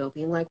long ago,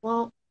 being like,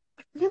 well,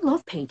 I really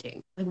love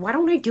painting. Like, why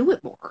don't I do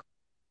it more?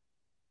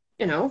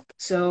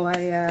 So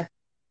I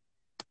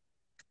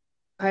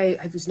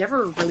was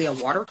never really a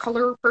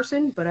watercolor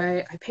person, but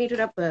I painted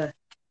up a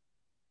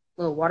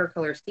little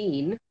watercolor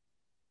scene,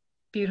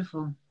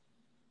 Beautiful.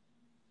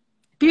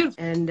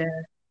 Beautiful. and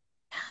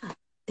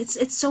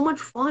it's so much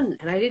fun.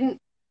 And I didn't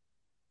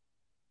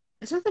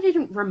it's not that I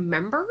didn't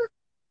remember,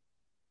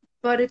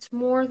 but it's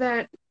more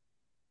that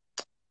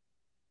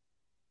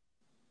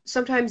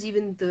sometimes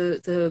even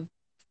the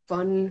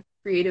fun,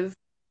 creative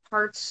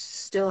parts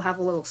still have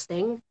a little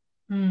sting.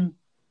 Mm.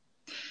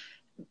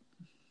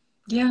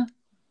 Yeah.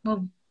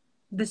 Well,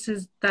 this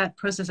is that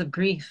process of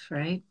grief,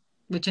 right?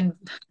 Which in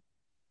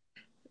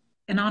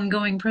an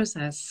ongoing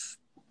process.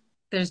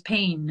 There's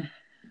pain,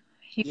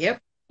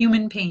 Yep.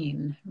 human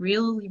pain,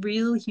 real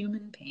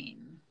human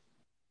pain.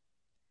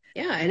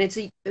 Yeah, and it's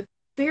a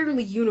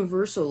fairly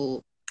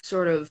universal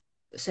sort of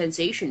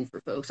sensation for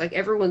folks. Like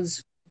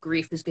everyone's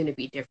grief is going to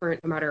be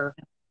different, no matter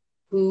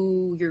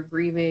who you're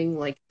grieving,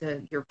 like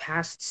your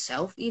past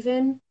self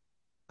even.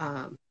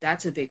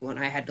 That's a big one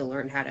I had to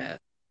learn how to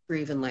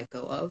grieve and let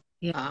go of.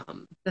 Yeah.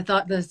 Um,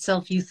 The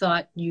self you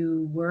thought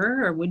you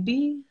were or would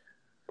be.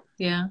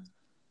 Yeah.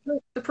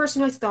 the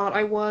person I thought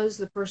I was,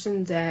 the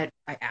person that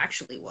I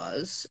actually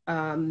was,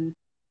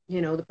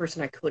 the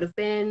person I could have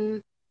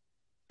been,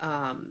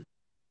 um,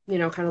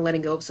 kind of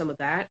letting go of some of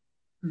that,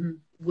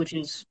 Mm-hmm. which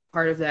is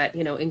part of that,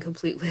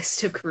 incomplete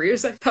list of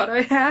careers I thought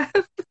I have.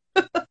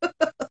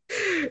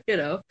 you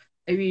know,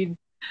 I mean,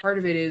 part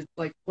of it is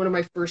like one of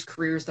my first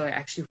careers that I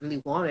actually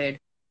really wanted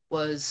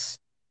was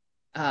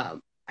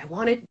I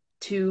wanted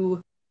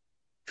to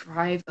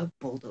drive a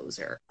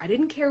bulldozer. I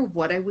didn't care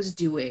what I was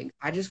doing.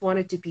 I just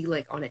wanted to be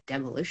like on a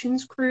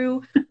demolitions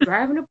crew,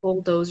 driving a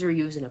bulldozer,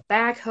 using a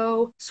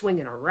backhoe,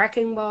 swinging a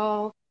wrecking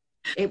ball.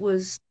 It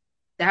was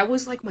that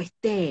was like my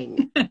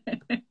thing.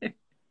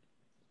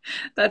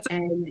 That's a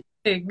And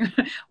thing.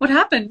 What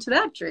happened to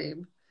that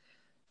dream?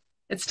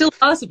 It's still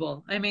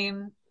possible. I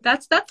mean,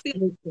 that's the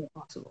it's still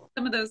possible.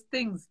 some of those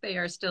things, they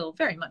are still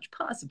very much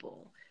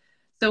possible.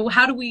 So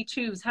how do we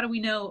choose? How do we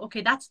know,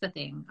 okay, that's the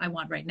thing I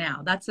want right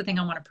now. That's the thing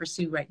I want to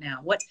pursue right now.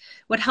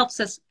 What helps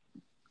us,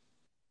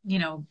 you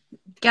know,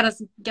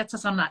 gets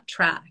us on that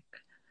track?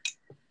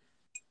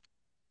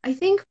 I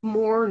think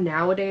more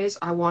nowadays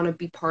I want to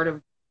be part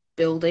of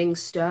building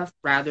stuff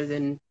rather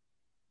than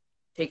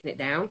taking it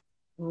down.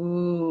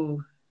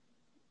 Ooh,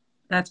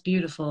 that's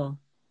beautiful.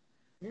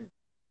 Yeah.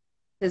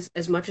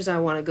 As much as I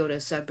want to go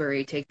to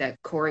Sudbury, take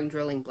that coring,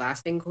 drilling,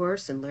 blasting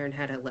course and learn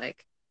how to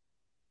like,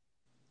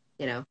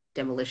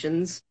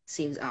 demolitions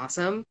seems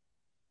awesome.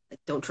 Like,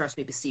 don't trust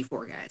me with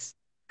C4, guys.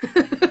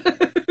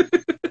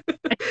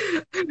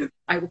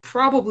 I will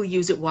probably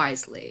use it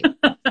wisely.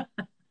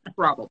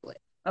 Probably.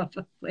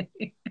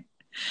 Probably.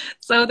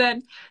 So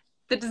then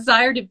the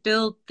desire to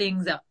build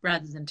things up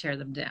rather than tear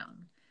them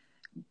down.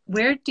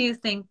 Where do you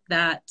think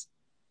that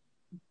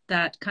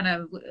kind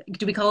of,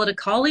 do we call it a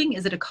calling?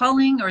 Is it a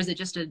calling or is it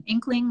just an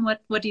inkling?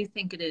 What do you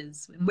think it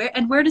is?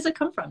 And where does it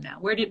come from now?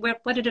 What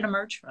did it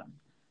emerge from?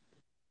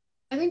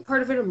 I think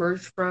part of it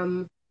emerged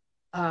from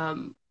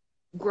um,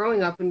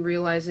 growing up and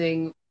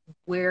realizing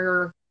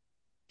where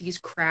these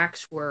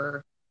cracks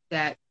were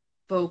that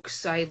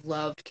folks I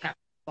loved kept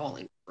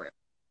falling through.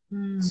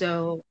 Mm,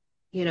 So,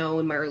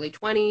 in my early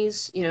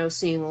 20s,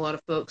 seeing a lot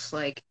of folks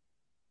like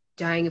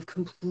dying of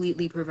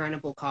completely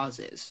preventable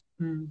causes,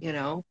 mm, you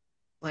know,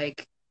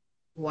 like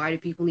why do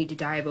people need to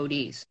die of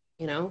ODs?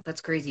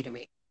 That's crazy to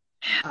me.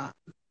 Uh,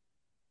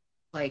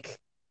 like,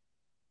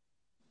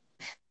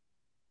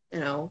 you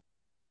know,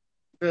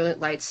 brilliant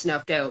lights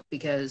snuffed out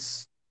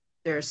because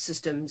there are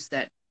systems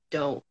that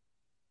don't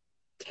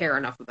care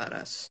enough about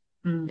us,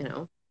 you mm.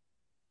 know?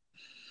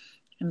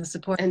 And the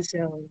support, And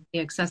so, the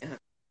access. yeah.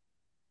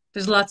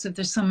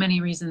 There's so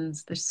many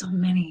reasons. There's so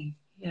many.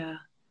 Yeah.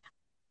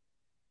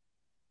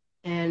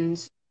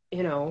 And,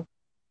 you know,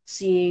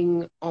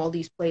 seeing all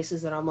these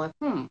places that I'm like,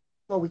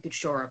 well, we could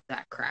shore up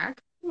that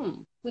crack.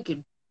 We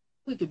could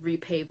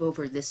repave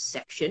over this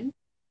section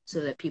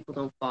so that people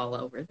don't fall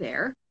over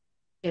there.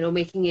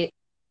 Making it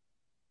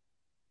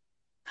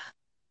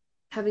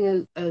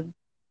having a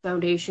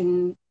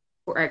foundation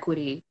for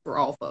equity for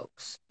all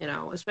folks,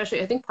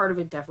 especially I think part of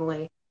it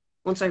definitely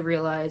once I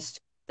realized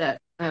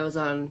that I was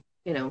on,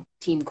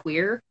 team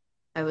queer,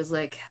 I was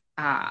like,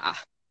 I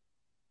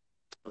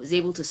was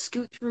able to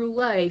scoot through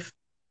life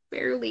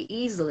fairly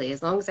easily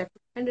as long as I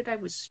pretended I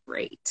was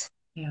straight.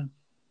 Yeah.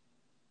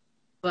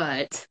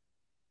 But,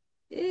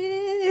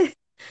 eh,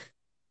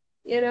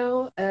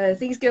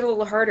 things get a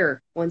little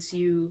harder once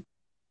you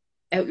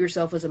out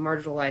yourself as a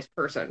marginalized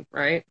person,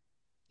 right?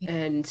 Yeah.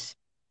 And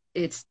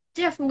it's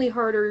definitely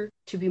harder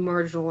to be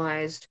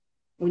marginalized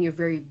when you're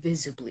very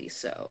visibly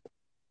so,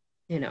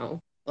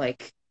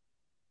 like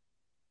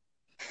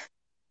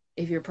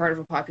if you're part of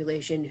a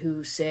population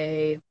who,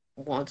 say,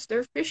 wants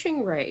their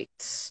fishing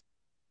rights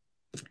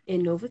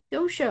in Nova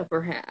Scotia,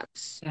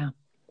 perhaps, Yeah.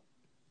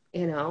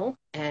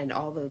 and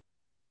all the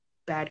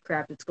bad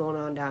crap that's going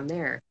on down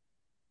there.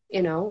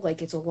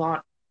 Like it's a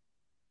lot.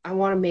 I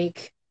want to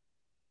make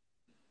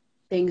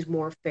things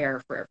more fair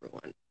for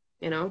everyone,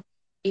 you know,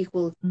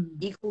 equal, Mm.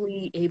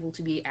 equally able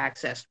to be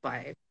accessed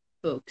by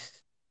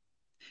folks,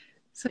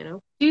 So you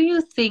know. do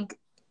you think,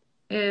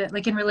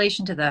 like in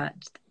relation to that,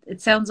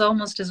 it sounds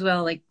almost as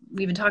well like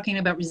we've been talking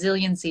about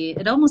resiliency.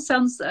 It almost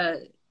sounds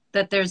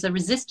that there's a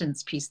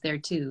resistance piece there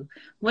too.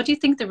 What do you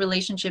think the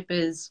relationship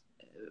is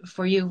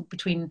for you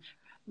between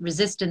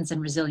resistance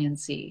and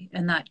resiliency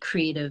and that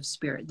creative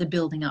spirit, the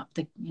building up,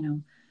 the,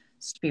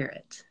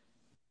 spirit?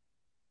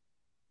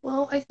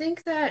 Well, I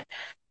think that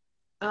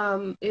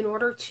in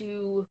order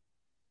to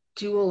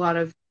do a lot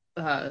of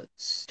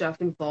stuff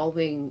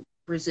involving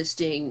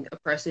resisting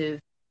oppressive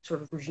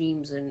sort of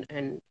regimes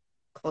and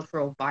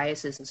cultural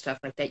biases and stuff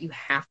like that, you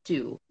have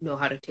to know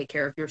how to take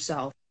care of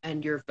yourself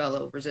and your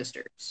fellow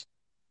resistors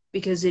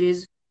because it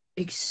is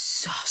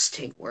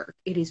exhausting work.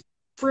 It is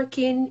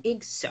freaking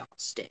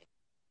exhausting,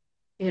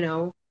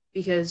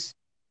 because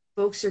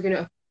folks are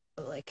gonna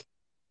like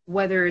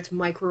whether it's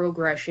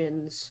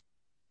microaggressions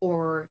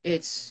or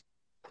it's,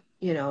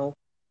 you know,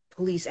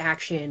 police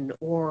action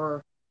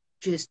or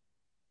just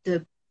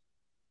the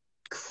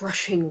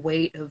crushing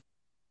weight of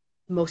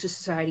most of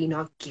society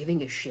not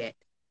giving a shit.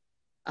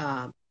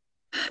 Um,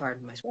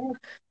 Pardon my swear.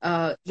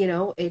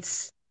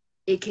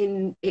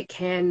 It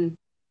can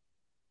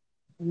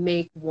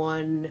make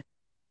one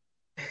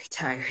very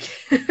tired.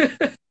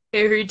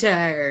 Very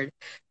tired.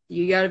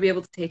 You got to be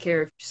able to take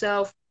care of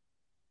yourself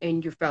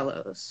and your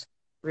fellows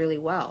really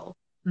well.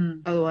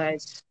 Mm.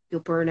 Otherwise,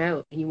 you'll burn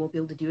out and you won't be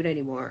able to do it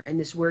anymore. And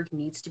this work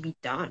needs to be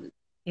done.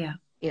 Yeah.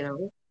 You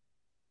know,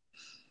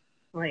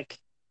 like,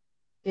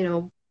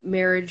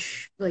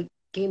 marriage, like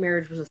gay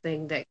marriage was a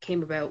thing that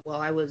came about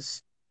while I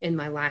was in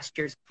my last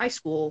years of high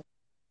school.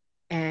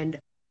 And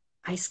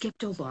I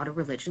skipped a lot of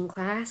religion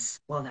class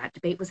while that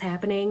debate was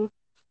happening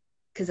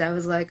because I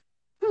was like,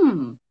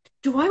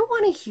 do I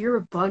want to hear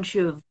a bunch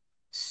of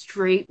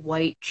straight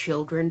white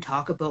children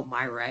talk about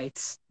my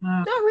rights? Oh,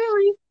 Not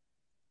really,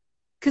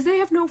 because they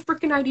have no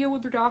freaking idea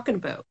what they're talking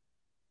about.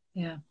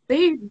 yeah.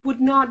 They would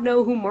not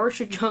know who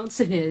Marsha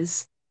Johnson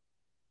is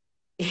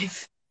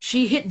if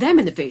she hit them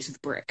in the face with a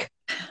brick.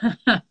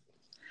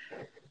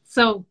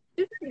 So,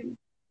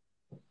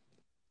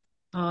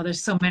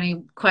 there's so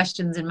many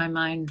questions in my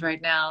mind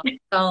right now.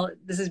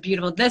 This is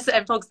beautiful.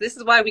 And folks, this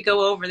is why we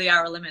go over the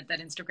hour limit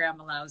that Instagram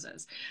allows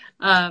us.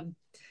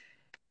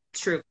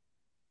 True.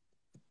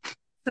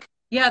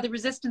 Yeah, the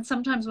resistance,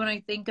 sometimes when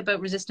I think about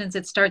resistance,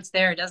 it starts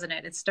there, doesn't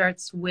it? It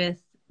starts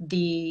with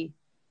the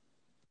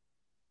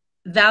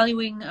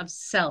valuing of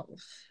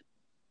self,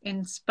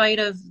 in spite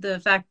of the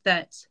fact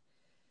that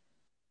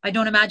I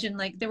don't imagine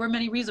like there were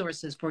many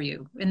resources for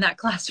you in that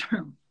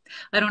classroom.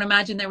 I don't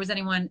imagine there was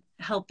anyone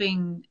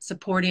helping,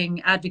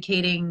 supporting,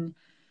 advocating.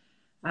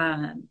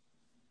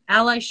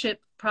 Allyship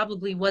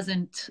probably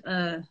wasn't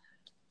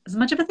as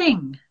much of a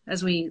thing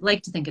as we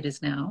like to think it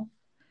is now.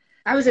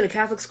 I was in a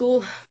Catholic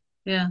school.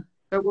 Yeah.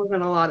 There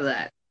wasn't a lot of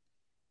that.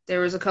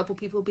 There was a couple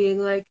people being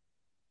like,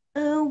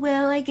 oh,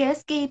 well, I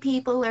guess gay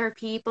people are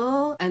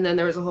people. And then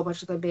there was a whole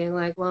bunch of them being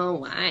like, well,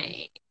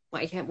 why?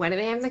 Why do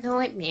they have to call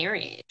it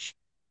marriage?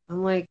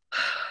 I'm like,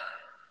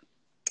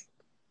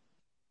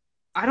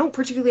 I don't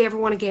particularly ever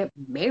want to get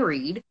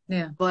married,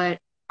 Yeah. but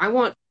I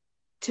want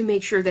to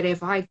make sure that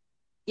if I,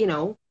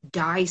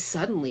 die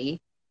suddenly,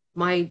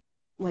 my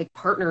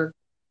partner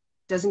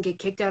doesn't get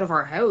kicked out of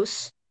our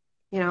house,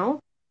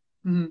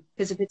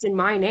 because if it's in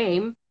my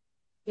name,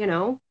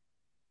 and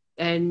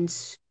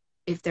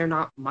if they're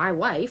not my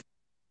wife,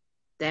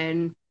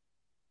 then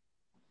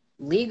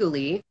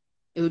legally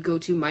it would go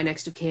to my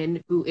next of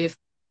kin, who, if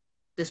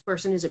this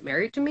person isn't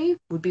married to me,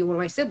 would be one of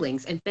my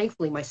siblings. And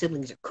thankfully my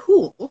siblings are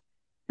cool.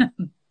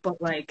 But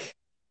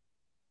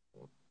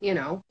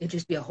it'd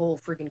just be a whole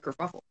freaking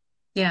kerfuffle.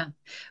 Yeah.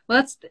 Well,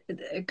 that's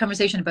a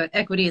conversation about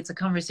equity. It's a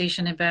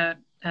conversation about,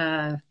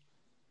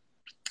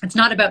 it's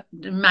not about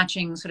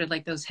matching sort of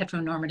like those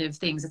heteronormative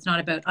things. It's not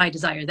about I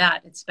desire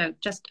that. It's about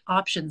just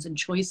options and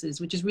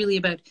choices, which is really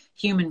about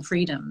human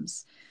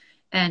freedoms.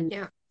 And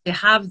to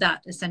have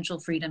that essential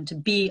freedom to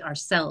be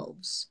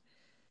ourselves.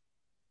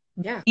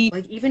 Yeah. We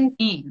need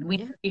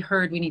to be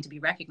heard, we need to be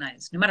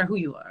recognized, no matter who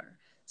you are.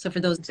 So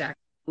for those who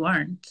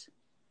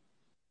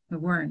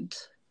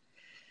weren't.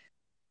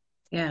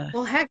 Yeah.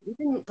 Well, heck,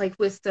 even like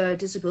with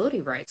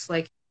disability rights,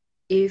 like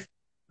if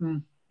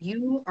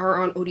you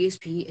are on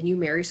ODSP and you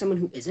marry someone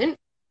who isn't,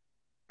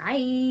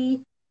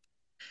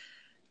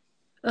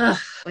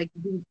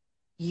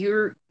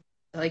 you're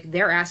like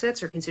their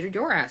assets are considered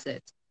your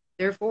assets.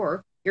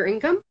 Therefore, your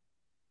income,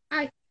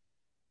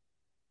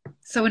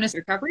 So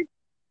you're covered.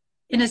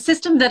 In a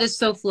system that is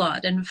so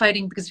flawed and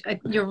fighting, because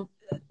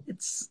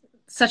it's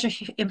such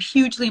a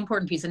hugely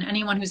important piece, and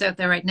anyone who's out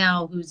there right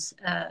now who's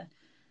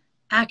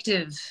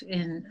active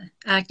in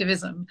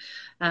activism,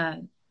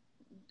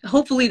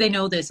 hopefully they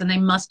know this and they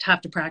must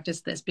have to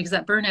practice this, because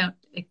that burnout,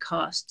 it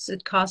costs.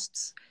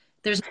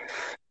 There's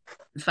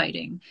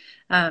fighting,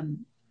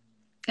 and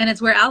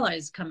it's where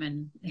allies come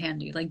in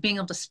handy, like being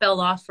able to spell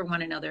off for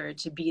one another,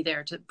 to be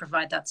there to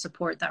provide that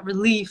support, that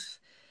relief,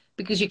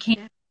 because you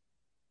can't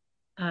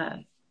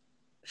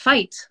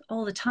fight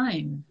all the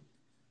time.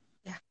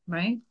 Yeah.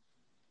 Right.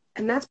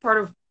 And that's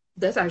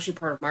actually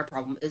part of my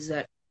problem, is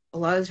that a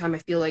lot of the time I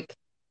feel like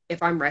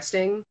if I'm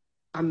resting,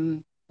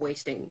 I'm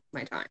wasting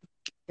my time.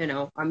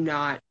 I'm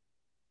not,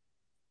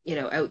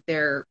 out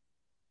there,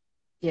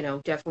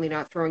 definitely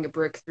not throwing a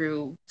brick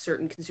through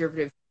certain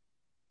conservative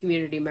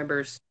community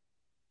members'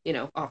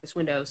 office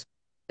windows,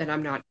 then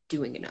I'm not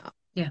doing enough.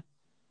 Yeah.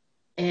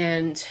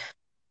 And,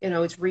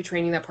 it's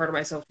retraining that part of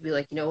myself to be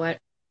like, you know what?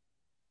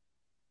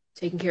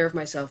 Taking care of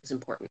myself is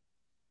important.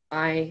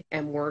 I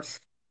am worth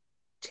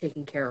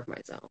taking care of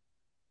myself.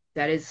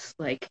 That is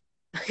like,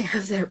 I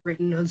have that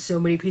written on so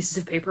many pieces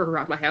of paper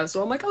around my house.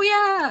 So I'm like, oh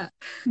yeah.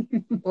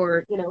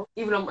 Or,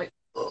 even on my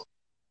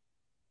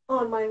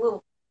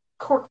little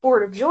cork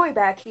board of joy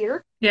back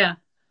here. Yeah.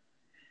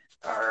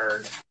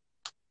 Arrgh.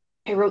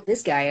 I wrote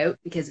this guy out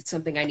because it's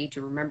something I need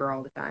to remember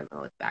all the time.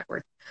 Oh, it's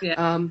backwards.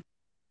 Yeah.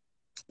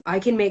 I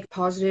can make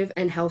positive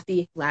and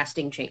healthy,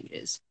 lasting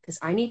changes because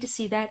I need to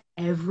see that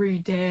every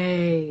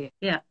day.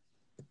 Yeah.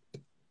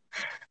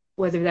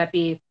 Whether that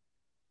be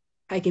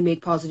I can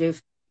make positive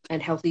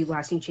and healthy,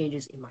 lasting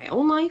changes in my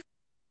own life,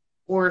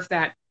 or if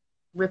that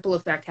ripple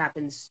effect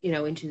happens,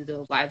 into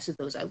the lives of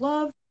those I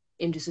love,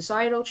 into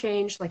societal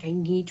change, like I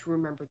need to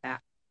remember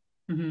that.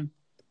 Mm-hmm.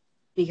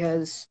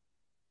 Because,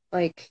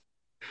 like,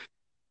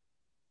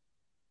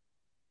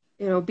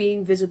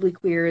 being visibly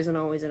queer isn't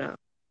always enough.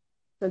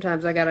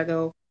 Sometimes I gotta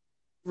go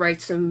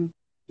write some,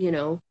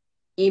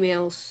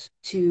 emails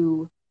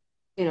to,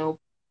 you know,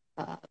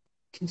 uh,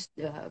 cons-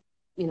 uh,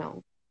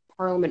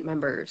 parliament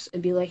members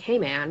and be like, hey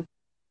man,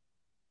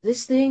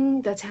 this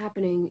thing that's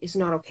happening is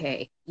not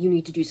okay. You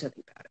need to do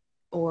something about it.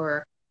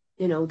 Or,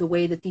 the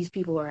way that these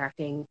people are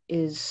acting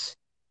is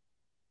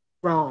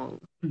wrong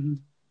Mm-hmm.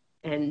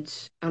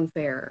 and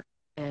unfair.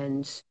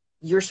 And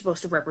you're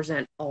supposed to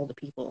represent all the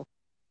people,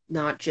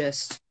 not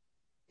just,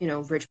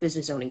 rich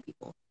business owning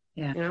people.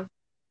 Yeah.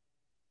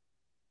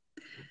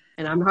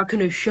 And I'm not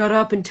going to shut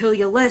up until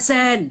you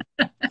listen.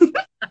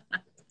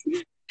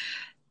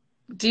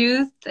 Do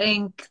you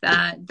think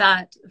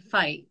that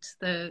fight,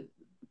 the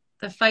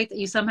fight that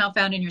you somehow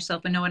found in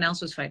yourself when no one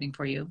else was fighting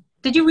for you,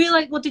 did you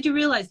realize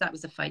that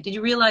was a fight? Did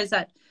you realize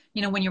that,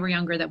 when you were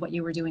younger, that what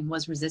you were doing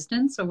was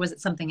resistance, or was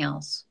it something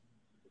else?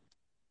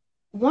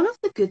 One of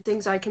the good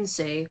things I can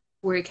say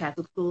for a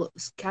Catholic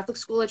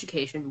school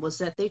education was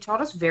that they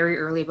taught us very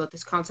early about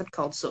this concept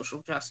called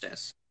social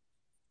justice.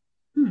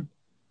 Hmm.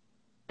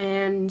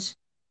 And,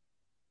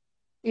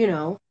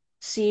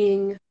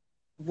 seeing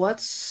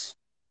what's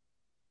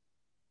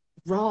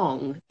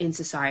wrong in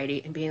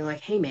society and being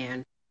like, hey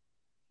man,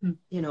 Hmm.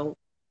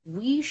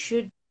 we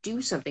should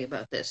do something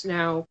about this.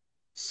 Now,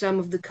 some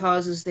of the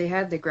causes they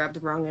grabbed the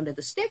wrong end of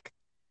the stick.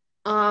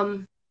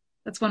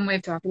 That's one way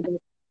of Talking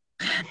about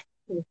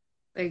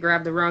they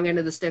grabbed the wrong end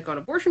of the stick on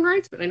abortion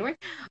rights, but anyway.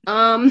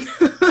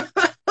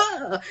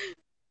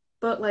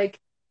 But like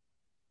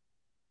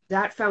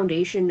that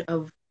foundation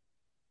of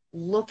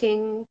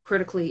looking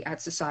critically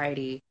at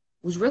society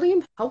was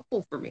really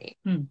helpful for me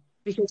Hmm.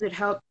 because it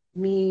helped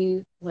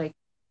me. Like,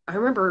 I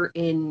remember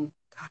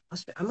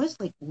I was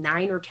like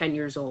 9 or 10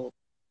 years old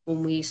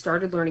when we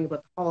started learning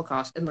about the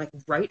Holocaust, and like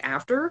right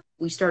after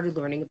we started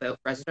learning about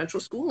residential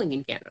schooling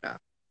in Canada,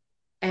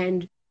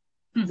 and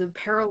Hmm. the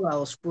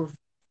parallels were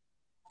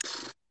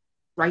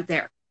right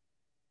there.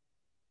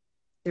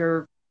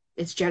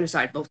 It's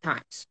genocide both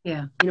times.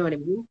 Yeah. You know what I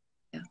mean?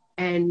 Yeah.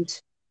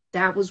 And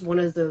that was one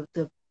of the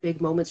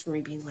big moments for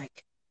me being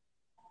like,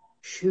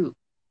 shoot,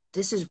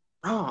 this is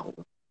wrong.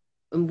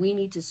 And we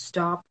need to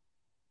stop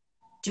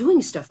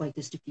doing stuff like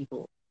this to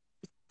people.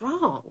 It's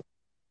wrong.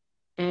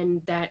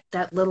 And that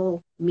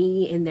little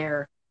me in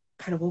there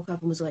kind of woke up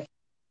and was like,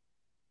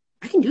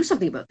 I can do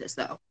something about this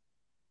though.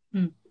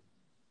 Hmm.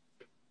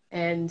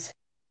 And,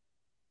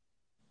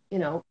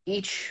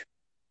 each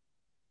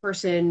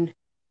person,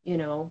 you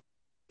know,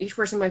 each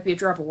person might be a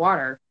drop of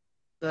water,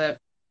 but,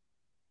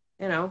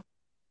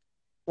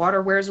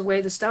 water wears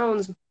away the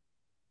stones.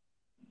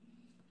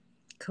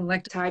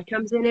 Collective, Tide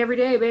comes in every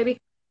day, baby.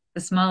 the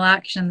small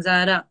actions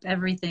add up.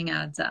 Everything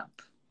adds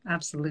up.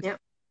 Absolutely. Yep.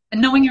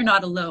 And knowing you're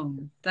not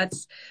alone.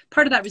 That's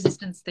part of that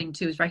resistance thing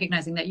too, is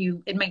recognizing that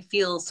it might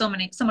feel so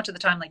much of the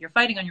time like you're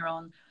fighting on your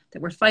own,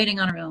 that we're fighting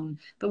on our own,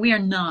 but we are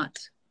not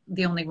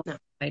the only one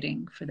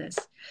fighting for this.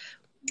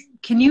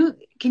 Can you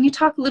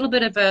talk a little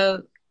bit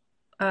about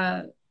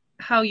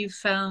how you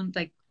found,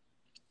 like,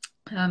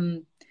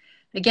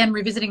 again,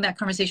 revisiting that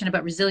conversation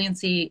about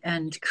resiliency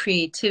and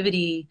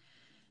creativity,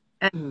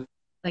 and Mhm.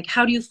 like,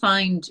 how do you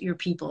find your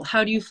people?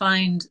 How do you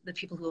find the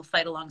people who will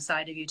fight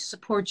alongside of you to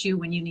support you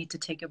when you need to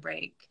take a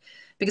break?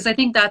 Because I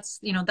think that's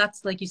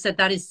like you said,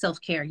 that is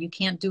self-care. You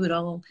can't do it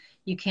all.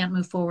 You can't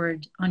move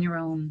forward on your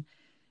own.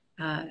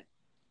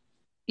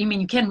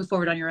 You can move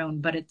forward on your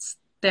own, but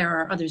there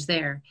are others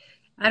there.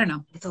 I don't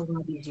know. It's a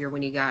lot easier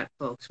when you got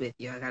folks with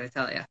you, I gotta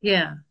tell you.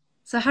 Yeah.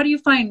 So how do you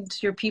find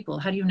your people?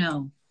 How do you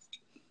know?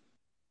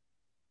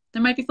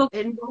 There might be folks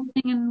And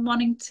and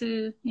wanting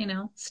to,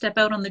 step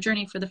out on the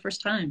journey for the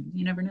first time.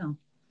 You never know.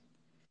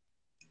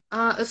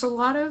 it's a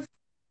lot of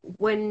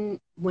when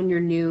you're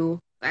new,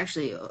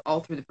 actually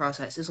all through the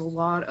process, is a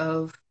lot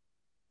of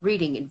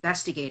reading,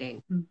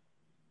 investigating, Mm.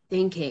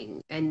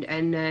 thinking, and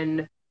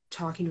then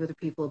talking to other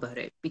people about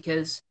it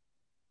because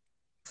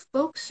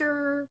folks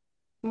are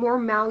more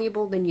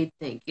malleable than you'd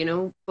think.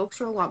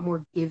 Folks are a lot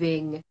more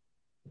giving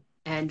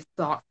and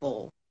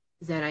thoughtful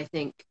than I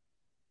think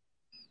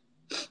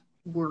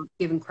we're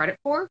given credit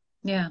for.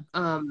 Yeah.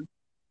 Um,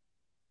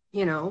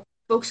 you know,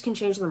 folks can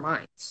change their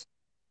minds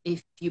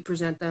if you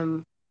present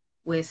them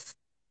with,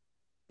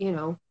 you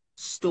know,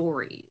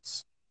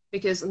 stories.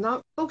 Because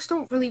not folks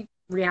don't really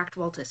react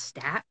well to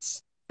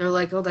stats. They're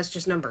like, oh, that's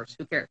just numbers.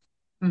 Who cares?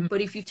 Mhm.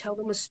 But if you tell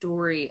them a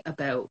story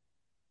about,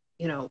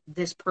 you know,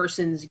 this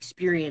person's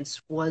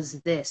experience was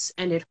this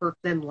and it hurt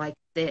them like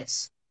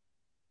this,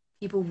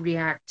 people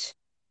react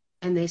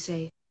and they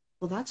say,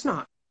 well, that's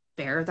not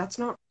fair. That's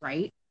not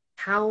right.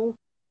 How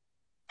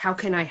how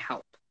can I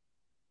help?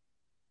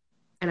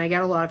 And I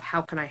get a lot of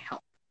how can I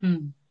help?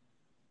 Mm.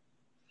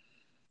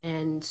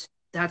 And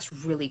that's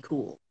really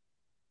cool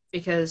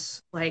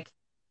because, like,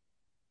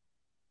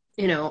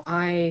 you know,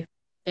 I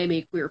am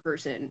a queer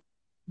person,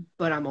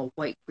 but I'm a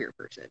white queer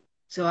person.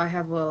 So I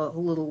have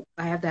I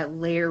have that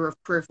layer of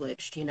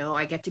privilege, you know.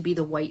 I get to be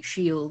the white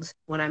shield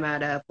when I'm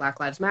at a Black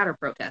Lives Matter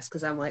protest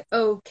because I'm like,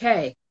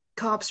 okay,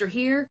 cops are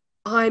here.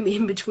 I'm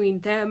in between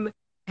them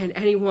and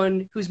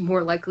anyone who's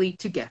more likely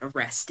to get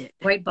arrested.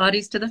 White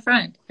bodies to the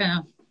front. Yeah.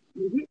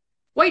 Mhm.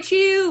 White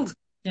shield,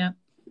 Yeah.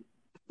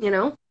 you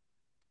know?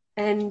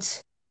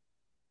 And,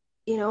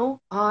 you know,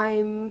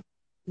 I'm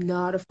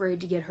not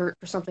afraid to get hurt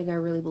for something I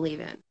really believe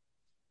in.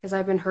 Because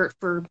I've been hurt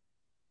for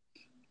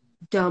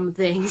dumb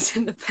things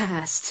in the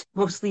past,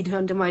 mostly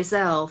done to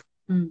myself.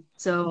 Mm.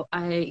 So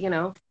you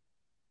know,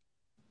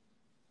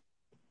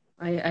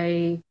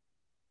 I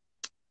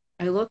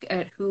I look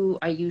at who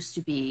I used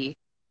to be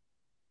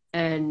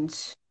and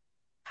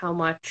how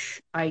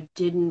much I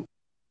didn't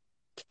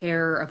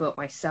care about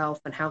myself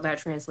and how that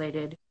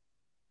translated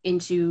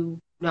into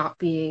not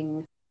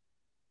being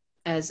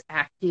as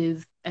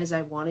active as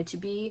I wanted to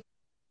be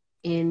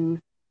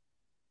in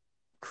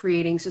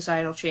creating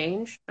societal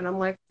change. And I'm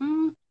like,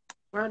 we're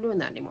not doing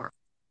that anymore.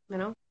 You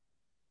know?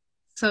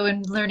 So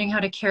in learning how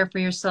to care for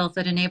yourself,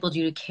 that enabled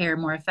you to care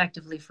more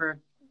effectively for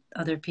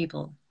other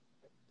people.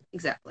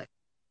 Exactly.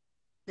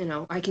 You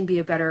know, I can be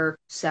a better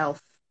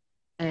self,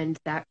 and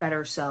that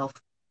better self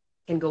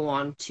can go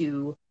on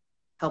to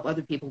help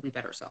other people be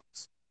better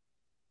selves.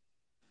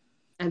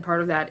 And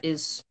part of that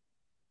is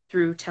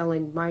through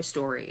telling my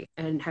story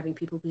and having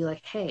people be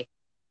like, hey,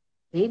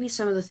 maybe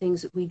some of the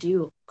things that we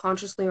do,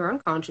 consciously or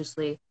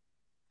unconsciously,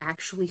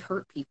 actually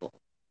hurt people,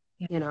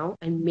 Yeah. you know,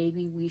 and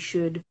maybe we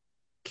should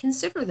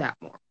consider that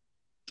more,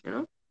 you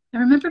know? I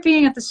remember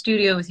being at the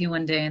studio with you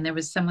one day, and there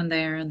was someone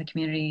there in the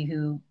community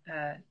who,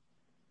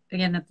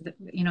 again,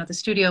 at the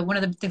studio, one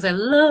of the things I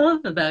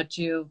love about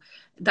you,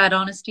 that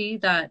honesty,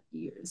 that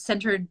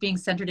being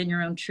centered in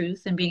your own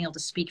truth, and being able to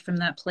speak from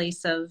that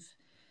place of,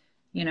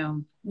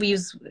 we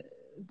use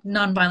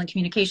nonviolent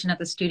communication at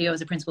the studio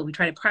as a principle. We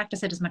try to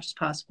practice it as much as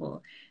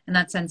possible. In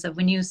that sense of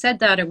when you said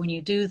that or when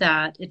you do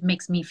that, it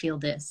makes me feel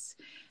this.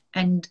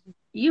 And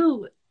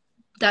you,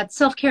 that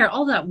self care,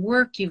 all that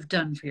work you've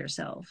done for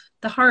yourself,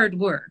 the hard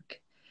work,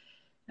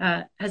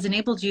 has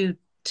enabled you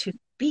to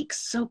speak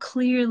so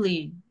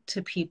clearly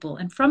to people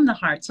and from the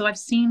heart. So I've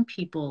seen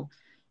people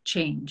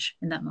change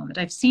in that moment.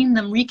 I've seen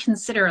them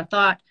reconsider a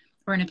thought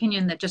or an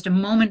opinion that just a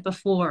moment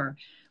before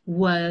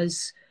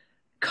was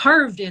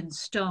carved in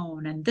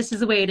stone, and this is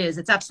the way it is.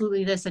 It's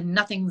absolutely this, and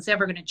nothing's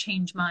ever going to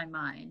change my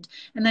mind.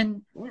 And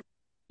then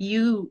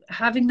you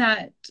having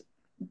that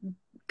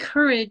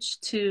courage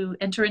to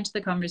enter into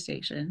the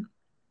conversation,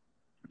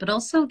 but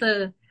also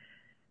the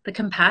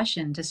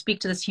compassion to speak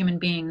to this human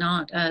being,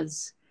 not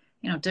as,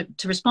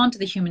 to respond to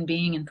the human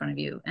being in front of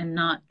you and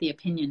not the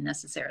opinion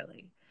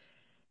necessarily.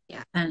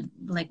 Yeah. And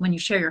like when you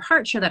share your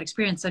heart, share that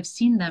experience, I've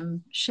seen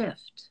them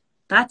shift.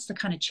 That's the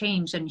kind of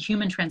change and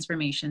human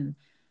transformation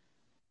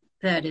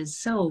that is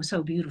so,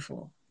 so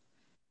beautiful.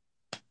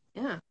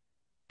 Yeah.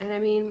 And I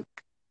mean,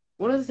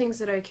 one of the things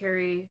that I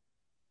carry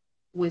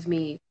with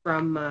me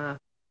from,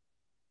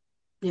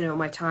 you know,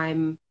 my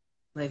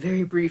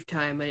very brief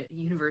time at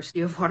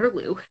University of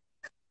Waterloo,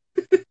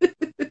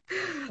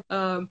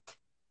 um,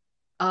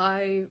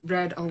 I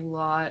read a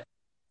lot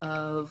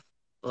of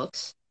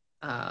books.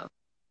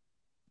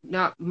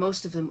 Not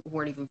most of them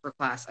weren't even for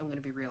class. I'm going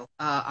to be real.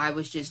 I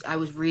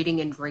was reading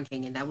and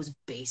drinking, and that was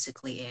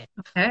basically it.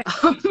 Okay.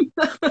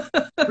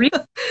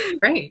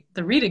 Great.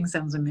 The reading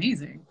sounds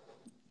amazing.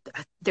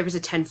 There was a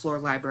 10-floor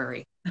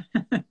library.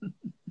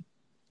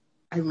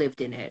 I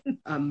lived in it.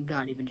 I'm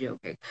not even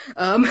joking.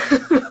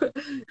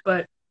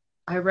 But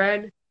I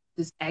read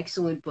this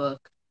excellent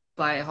book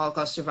by a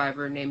Holocaust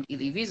survivor named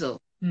Elie Wiesel.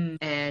 Mm.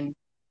 And,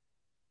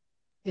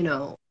 you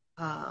know,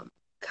 God,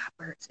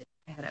 where is it?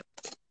 I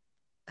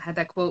had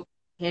that quote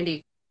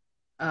handy.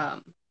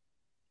 Um,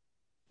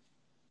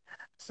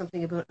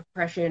 Something about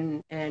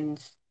oppression and,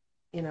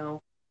 you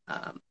know,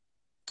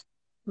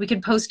 we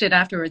can post it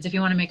afterwards. If you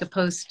want to make a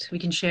post, we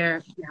can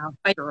share. yeah,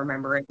 I can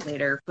remember it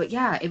later. But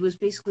yeah, it was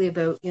basically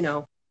about, you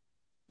know,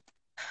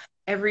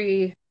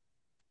 every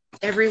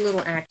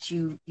little act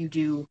you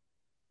do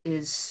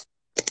is,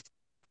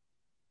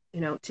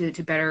 you know,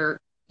 to better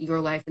your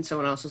life and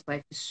someone else's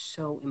life is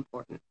so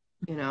important,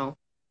 you know.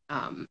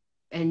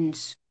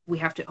 And we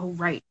have to,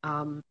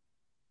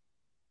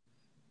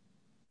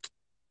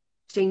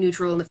 staying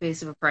neutral in the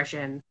face of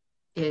oppression.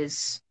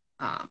 is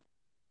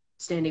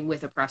standing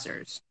with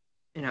oppressors,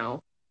 you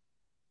know,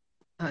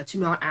 to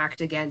not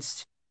act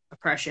against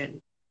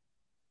oppression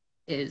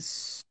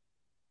is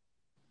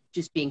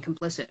just being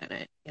complicit in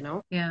it, you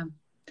know? Yeah.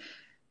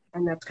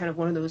 And that's kind of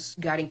one of those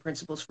guiding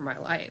principles for my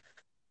life.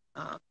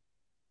 Um,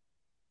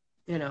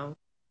 you know,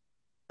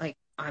 like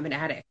I'm an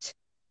addict,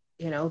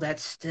 you know,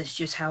 that's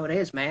just how it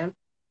is, man.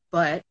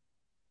 But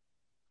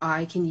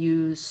I can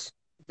use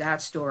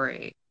that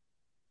story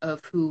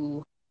of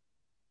who,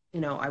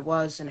 you know, I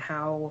was and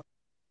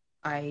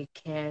I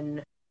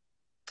can,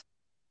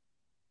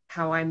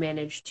 how I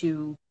managed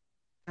to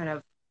kind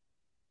of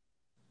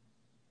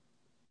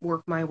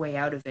work my way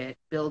out of it,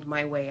 build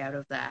my way out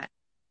of that.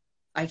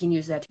 I can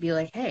use that to be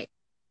like, hey,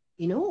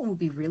 you know what would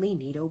be really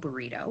neato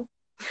burrito?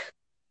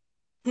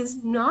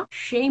 Is not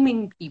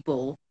shaming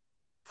people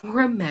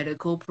for a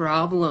medical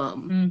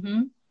problem.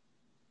 Mm-hmm.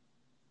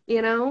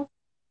 You know?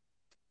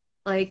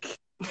 Like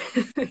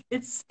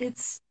it's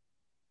it's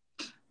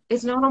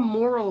it's not a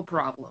moral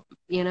problem,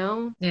 you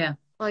know? Yeah.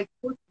 Like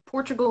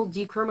Portugal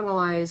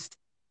decriminalized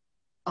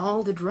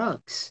all the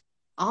drugs,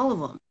 all of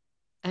them.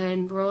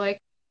 And we're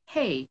like,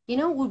 hey, you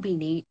know what would be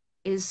neat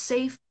is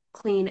safe,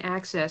 clean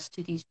access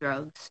to these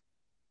drugs.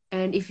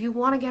 And if you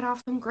want to get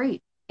off them,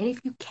 great. And if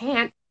you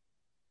can't,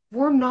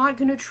 we're not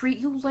going to treat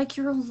you like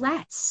you're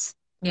less.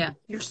 Yeah.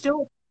 You're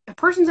still, a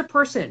person's a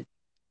person.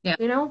 Yeah.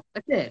 You know?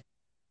 That's it.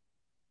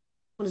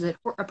 What is it?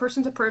 A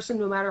person's a person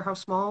no matter how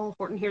small.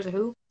 Horton hears a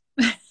who?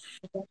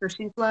 Dr.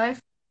 Seuss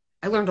life.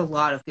 I learned a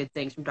lot of good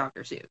things from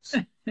Dr.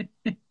 Seuss.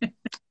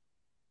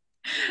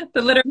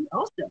 The literary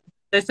Also,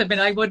 this have been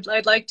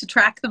I'd like to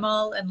track them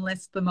all and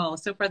list them all.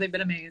 So far they've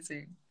been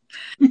amazing.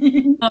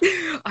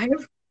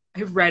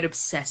 I've read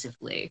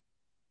obsessively.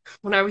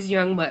 When I was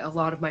young, a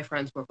lot of my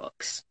friends were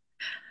books.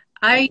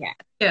 I Like, yeah,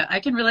 yeah, I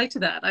can relate to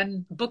that.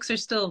 And books are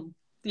still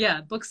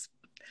yeah, books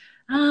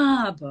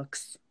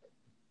books.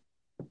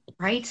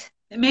 right?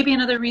 It may be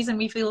another reason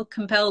we feel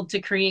compelled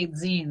to create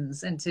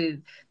zines and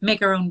to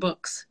make our own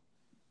books.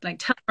 Like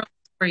tell our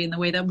own story in the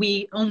way that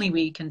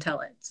we can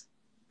tell it.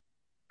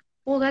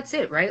 Well, that's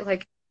it, right?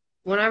 Like,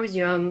 when I was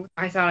young,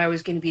 I thought I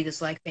was going to be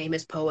this, like,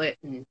 famous poet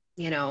and,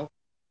 you know,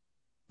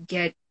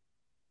 get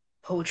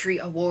poetry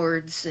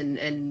awards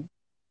and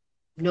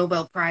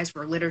Nobel Prize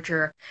for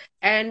literature.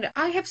 And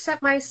I have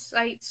set my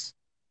sights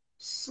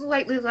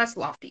slightly less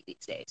lofty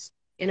these days.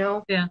 You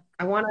know, Yeah.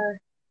 I want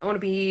to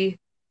be,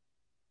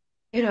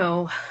 you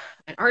know,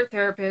 an art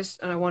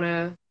therapist, and I want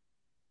to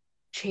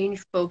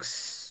change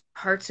folks'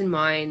 hearts and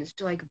minds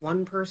to like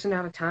one person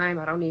at a time.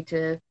 I don't need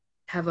to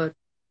have a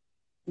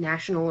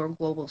national or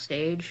global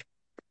stage.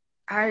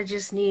 I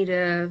just need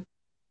you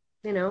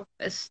know,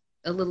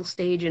 a little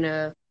stage in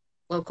a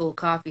local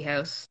coffee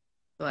house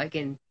so I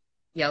can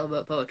yell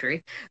about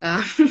poetry.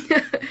 Um,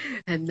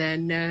 and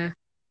then,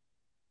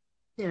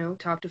 you know,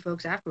 talk to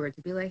folks afterwards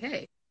and be like,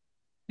 hey,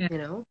 Yeah. you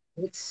know,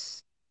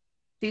 it's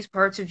these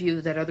parts of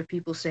you that other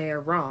people say are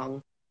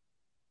wrong,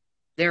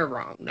 they're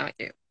wrong, not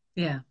you.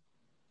 Yeah.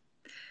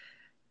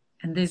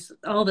 And this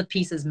all the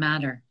pieces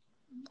matter.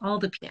 All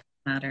the pieces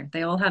Yeah. matter.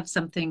 They all have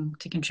something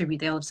to contribute.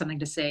 They all have something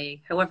to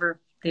say. However,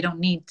 they don't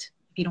need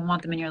if you don't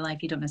want them in your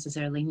life, you don't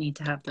necessarily need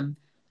to have them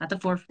at the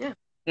forefront.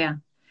 Yeah. Yeah.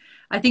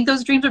 I think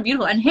those dreams are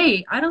beautiful. And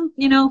hey, I don't,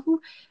 you know,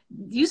 who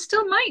you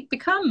still might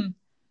become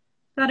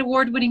that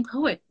award-winning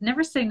poet.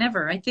 Never say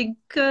never. I think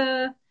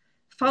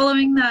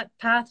following that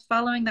path,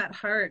 following that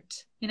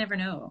heart, you never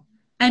know.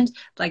 And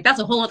like that's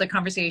a whole other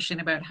conversation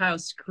about how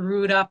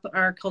screwed up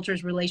our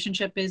culture's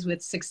relationship is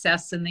with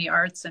success in the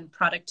arts and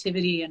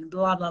productivity and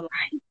blah blah blah.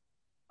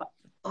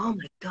 Oh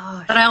my But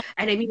gosh. I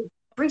And I mean, it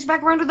brings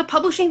back around to the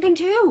publishing thing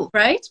too.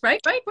 right,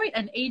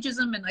 and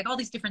ageism and like all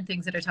these different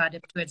things that are tied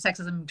up to it,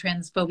 sexism,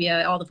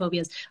 transphobia, all the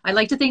phobias. I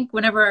like to think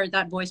whenever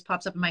that voice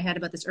pops up in my head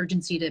about this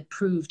urgency to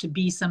prove to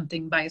be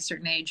something by a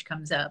certain age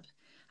comes up,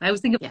 I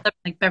always think of Yeah.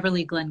 like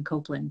Beverly Glenn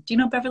Copeland. Do you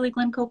know Beverly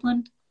Glenn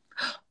Copeland?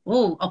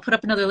 Oh, I'll put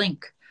up another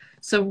link.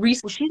 So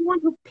recently, Was she the one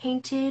who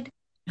painted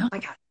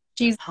like a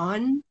she's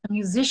ton? a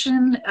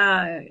musician,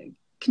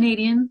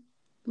 Canadian,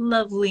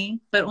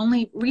 lovely, but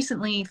only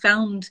recently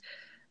found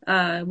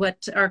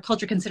what our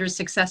culture considers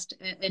success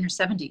in her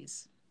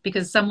 70s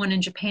because someone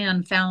in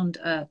Japan found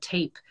a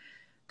tape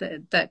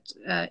that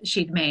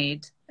she'd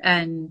made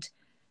and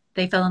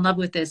they fell in love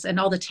with this and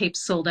all the tapes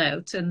sold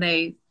out and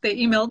they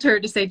emailed her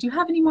to say, do you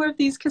have any more of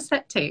these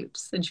cassette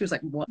tapes? And she was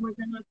like, what? Oh my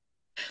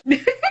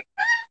God.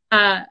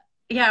 Uh,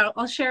 yeah,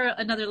 I'll share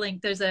another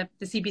link. The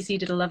CBC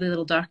did a lovely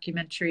little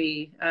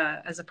documentary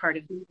as a part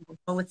of,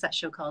 oh, what's that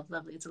show called?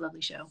 Lovely. It's a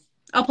lovely show.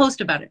 I'll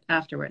post about it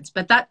afterwards.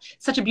 But that's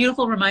such a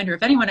beautiful reminder.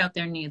 If anyone out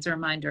there needs a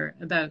reminder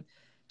about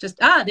just,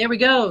 there we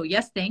go.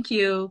 Yes, thank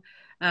you.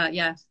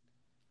 Yeah.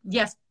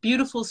 Yes,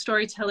 beautiful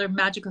storyteller,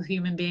 magical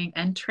human being,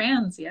 and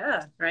trans.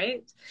 Yeah,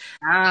 right.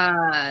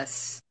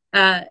 Yes.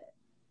 Uh,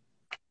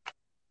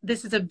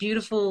 this is a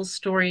beautiful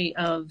story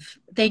of,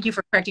 thank you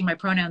for correcting my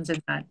pronouns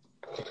in that.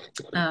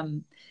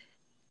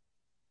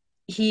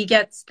 He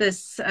gets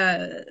this,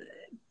 and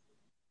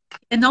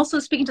also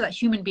speaking to that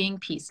human being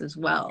piece as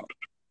well.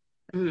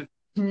 Mm.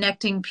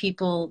 connecting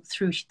people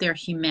through their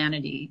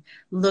humanity,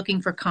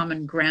 looking for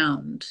common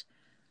ground.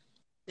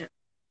 Yeah.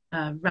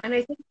 Right. And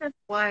I think that's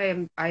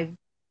why I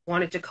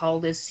wanted to call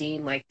this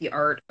scene like the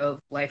art of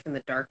life in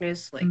the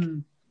darkness, like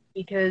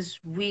because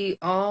we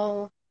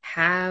all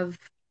have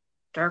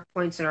dark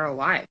points in our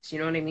lives. You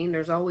know what I mean?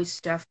 There's always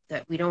stuff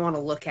that we don't want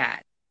to look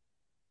at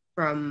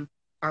from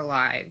our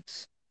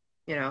lives,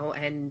 you know,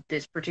 and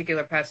this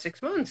particular past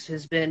 6 months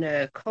has been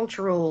a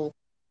cultural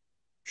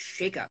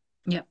shakeup,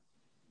 Yep.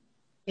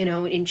 you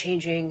know, in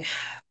changing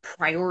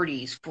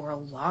priorities for a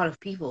lot of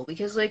people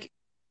because, like,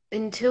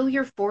 until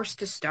you're forced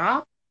to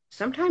stop,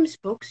 sometimes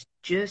folks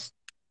just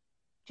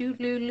do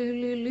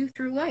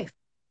through life.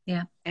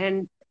 Yeah.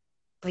 And,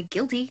 like,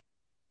 guilty,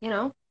 you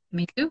know?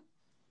 Me too.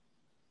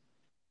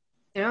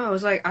 You know, I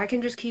was like, I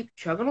can just keep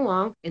chugging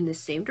along in the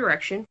same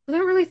direction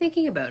without really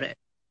thinking about it.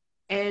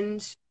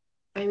 And,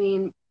 I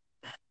mean,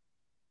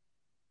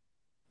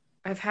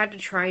 I've had to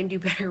try and do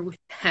better with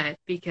that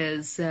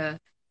because,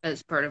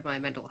 as part of my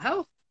mental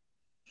health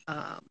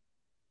um,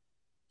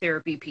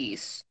 therapy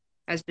piece,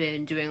 has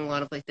been doing a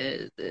lot of like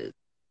the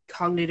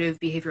cognitive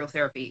behavioral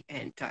therapy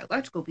and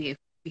dialectical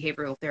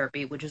behavioral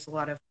therapy, which is a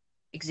lot of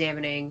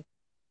examining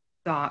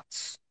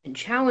thoughts and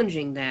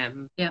challenging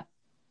them. Yeah.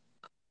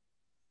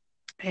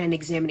 And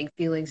examining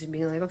feelings and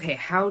being like, okay,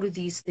 how do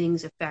these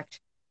things affect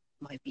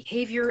my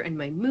behavior and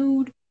my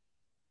mood?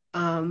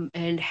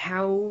 And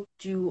how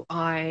do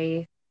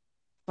I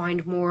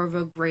find more of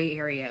a gray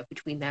area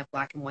between that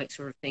black and white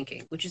sort of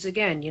thinking, which is,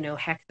 again, you know,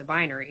 heck the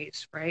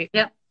binaries, right?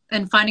 Yep.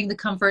 And finding the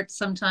comfort.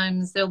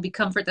 Sometimes there'll be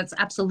comfort that's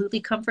absolutely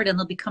comfort, and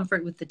there'll be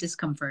comfort with the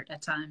discomfort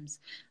at times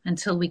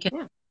until we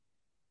can,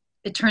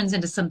 it turns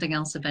into something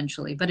else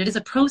eventually. But it is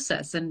a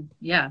process. And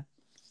yeah.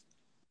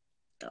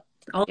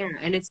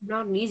 And it's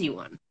not an easy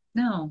one.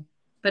 No,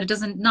 but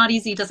not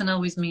easy doesn't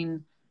always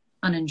mean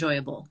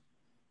unenjoyable.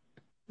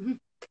 Mm-hmm.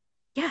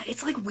 Yeah,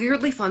 it's like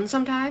weirdly fun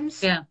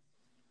sometimes. Yeah.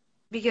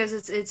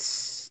 Because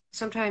it's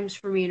sometimes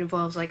for me it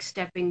involves like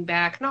stepping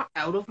back, not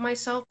out of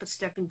myself, but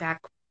stepping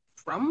back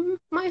from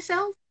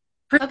myself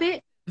a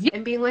bit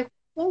and being like,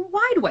 well,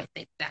 why do I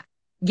think that?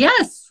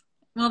 Yes.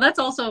 Well, that's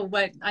also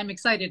what I'm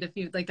excited if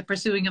you like the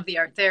pursuing of the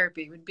art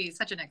therapy would be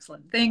such an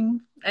excellent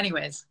thing.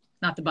 Anyways,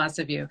 not the boss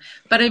of you,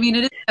 but I mean,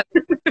 it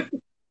is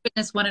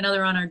witness one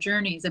another on our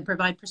journeys and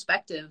provide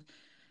perspective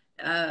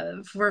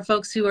for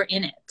folks who are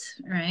in it,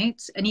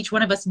 right? And each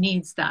one of us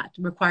needs that,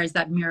 requires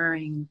that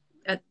mirroring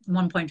at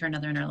one point or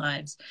another in our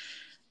lives.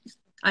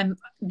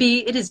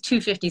 It is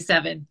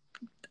 2:57.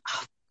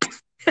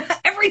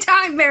 Every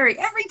time, Mary,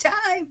 every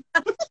time.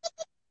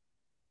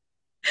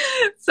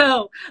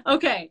 So,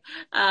 okay.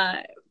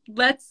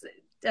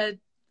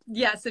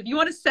 Yes, if you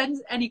want to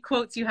send any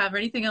quotes you have or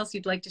anything else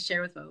you'd like to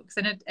share with folks,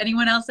 and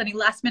anyone else, any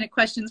last minute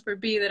questions for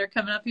Bee that are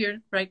coming up here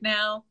right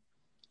now,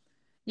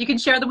 you can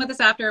share them with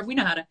us after. We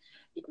know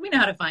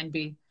how to find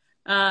Bee.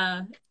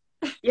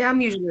 Yeah,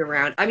 I'm usually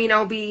around. I mean,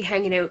 I'll be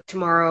hanging out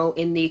tomorrow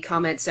in the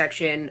comment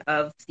section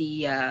of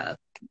the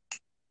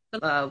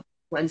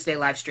Wednesday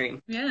live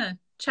stream. Yeah,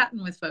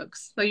 chatting with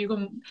folks. So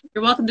you're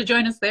welcome to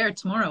join us there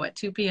tomorrow at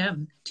 2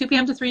 p.m. 2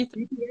 p.m. to 3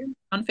 p.m.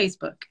 on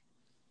Facebook.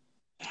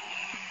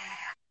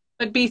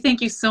 But Bee,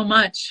 thank you so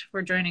much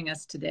for joining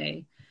us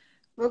today.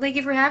 Well, thank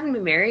you for having me,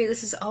 Mary.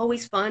 This is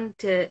always fun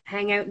to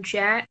hang out and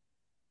chat.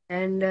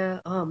 And,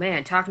 oh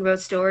man, talking about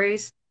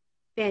stories,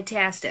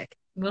 fantastic.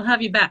 We'll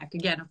have you back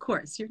again, of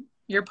course.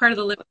 You're part of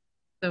the living,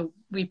 so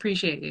we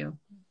appreciate you.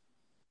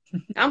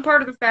 I'm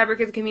part of the fabric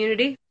of the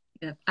community.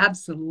 Yeah,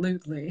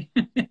 absolutely.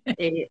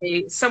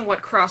 a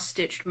somewhat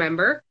cross-stitched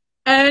member.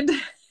 And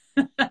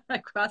a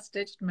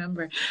cross-stitched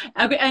member.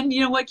 Okay, and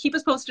you know what? Keep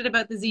us posted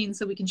about the zine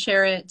so we can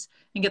share it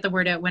and get the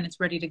word out when it's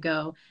ready to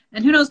go.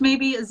 And who knows,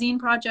 maybe a zine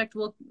project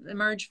will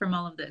emerge from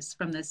all of this,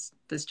 from this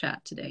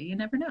chat today. You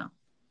never know.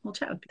 We'll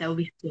chat. That would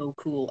be so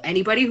cool.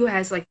 Anybody who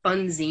has like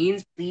fun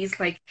zines, please,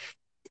 like,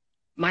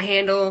 my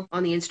handle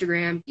on the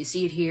Instagram, you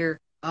see it here.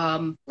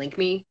 Link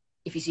me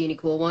if you see any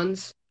cool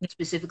ones,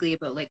 specifically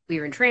about like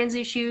queer and trans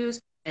issues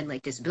and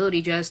like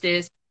disability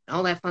justice and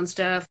all that fun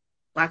stuff.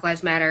 Black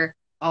Lives Matter,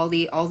 all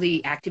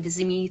the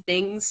activism-y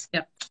things.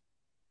 Yep.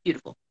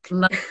 Beautiful.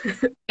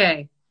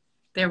 Okay.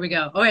 There we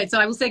go. All right. So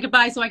I will say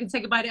goodbye so I can say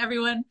goodbye to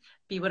everyone.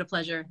 Bee, what a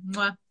pleasure.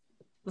 Mwah.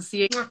 We'll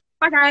see you.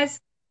 Bye, guys.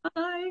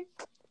 Bye.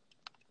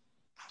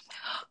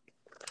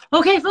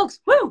 Okay, folks.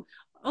 Woo!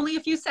 Only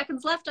a few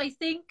seconds left, I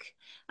think.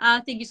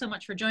 Thank you so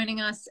much for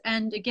joining us.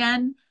 And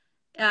again,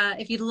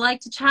 if you'd like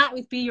to chat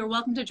with Bee, you're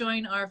welcome to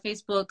join our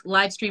Facebook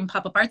live stream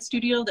pop-up art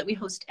studio that we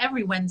host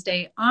every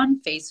Wednesday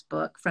on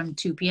Facebook from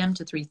 2 p.m.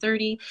 to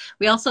 3:30.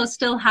 We also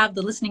still have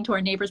the Listening to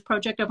Our Neighbors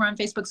project over on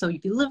Facebook. So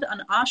if you live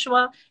on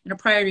Oshawa in a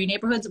priority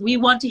neighborhoods, we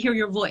want to hear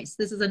your voice.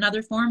 This is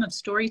another form of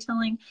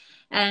storytelling,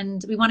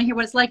 and we want to hear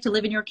what it's like to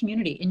live in your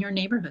community, in your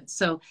neighborhood.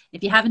 So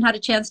if you haven't had a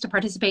chance to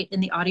participate in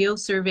the audio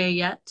survey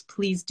yet,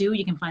 please do.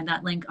 You can find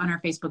that link on our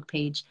Facebook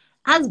page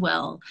as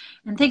well.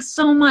 And thanks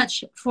so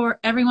much for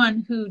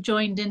everyone who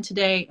joined in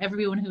today,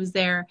 everyone who's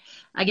there.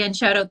 Again,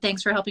 shout out,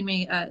 thanks for helping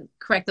me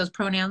correct those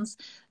pronouns.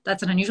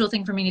 That's an unusual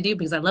thing for me to do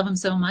because I love them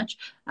so much.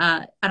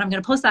 And I'm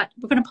going to post that.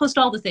 We're going to post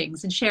all the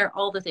things and share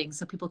all the things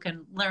so people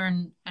can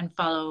learn and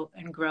follow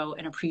and grow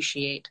and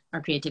appreciate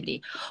our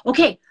creativity.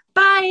 Okay,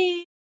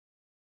 bye.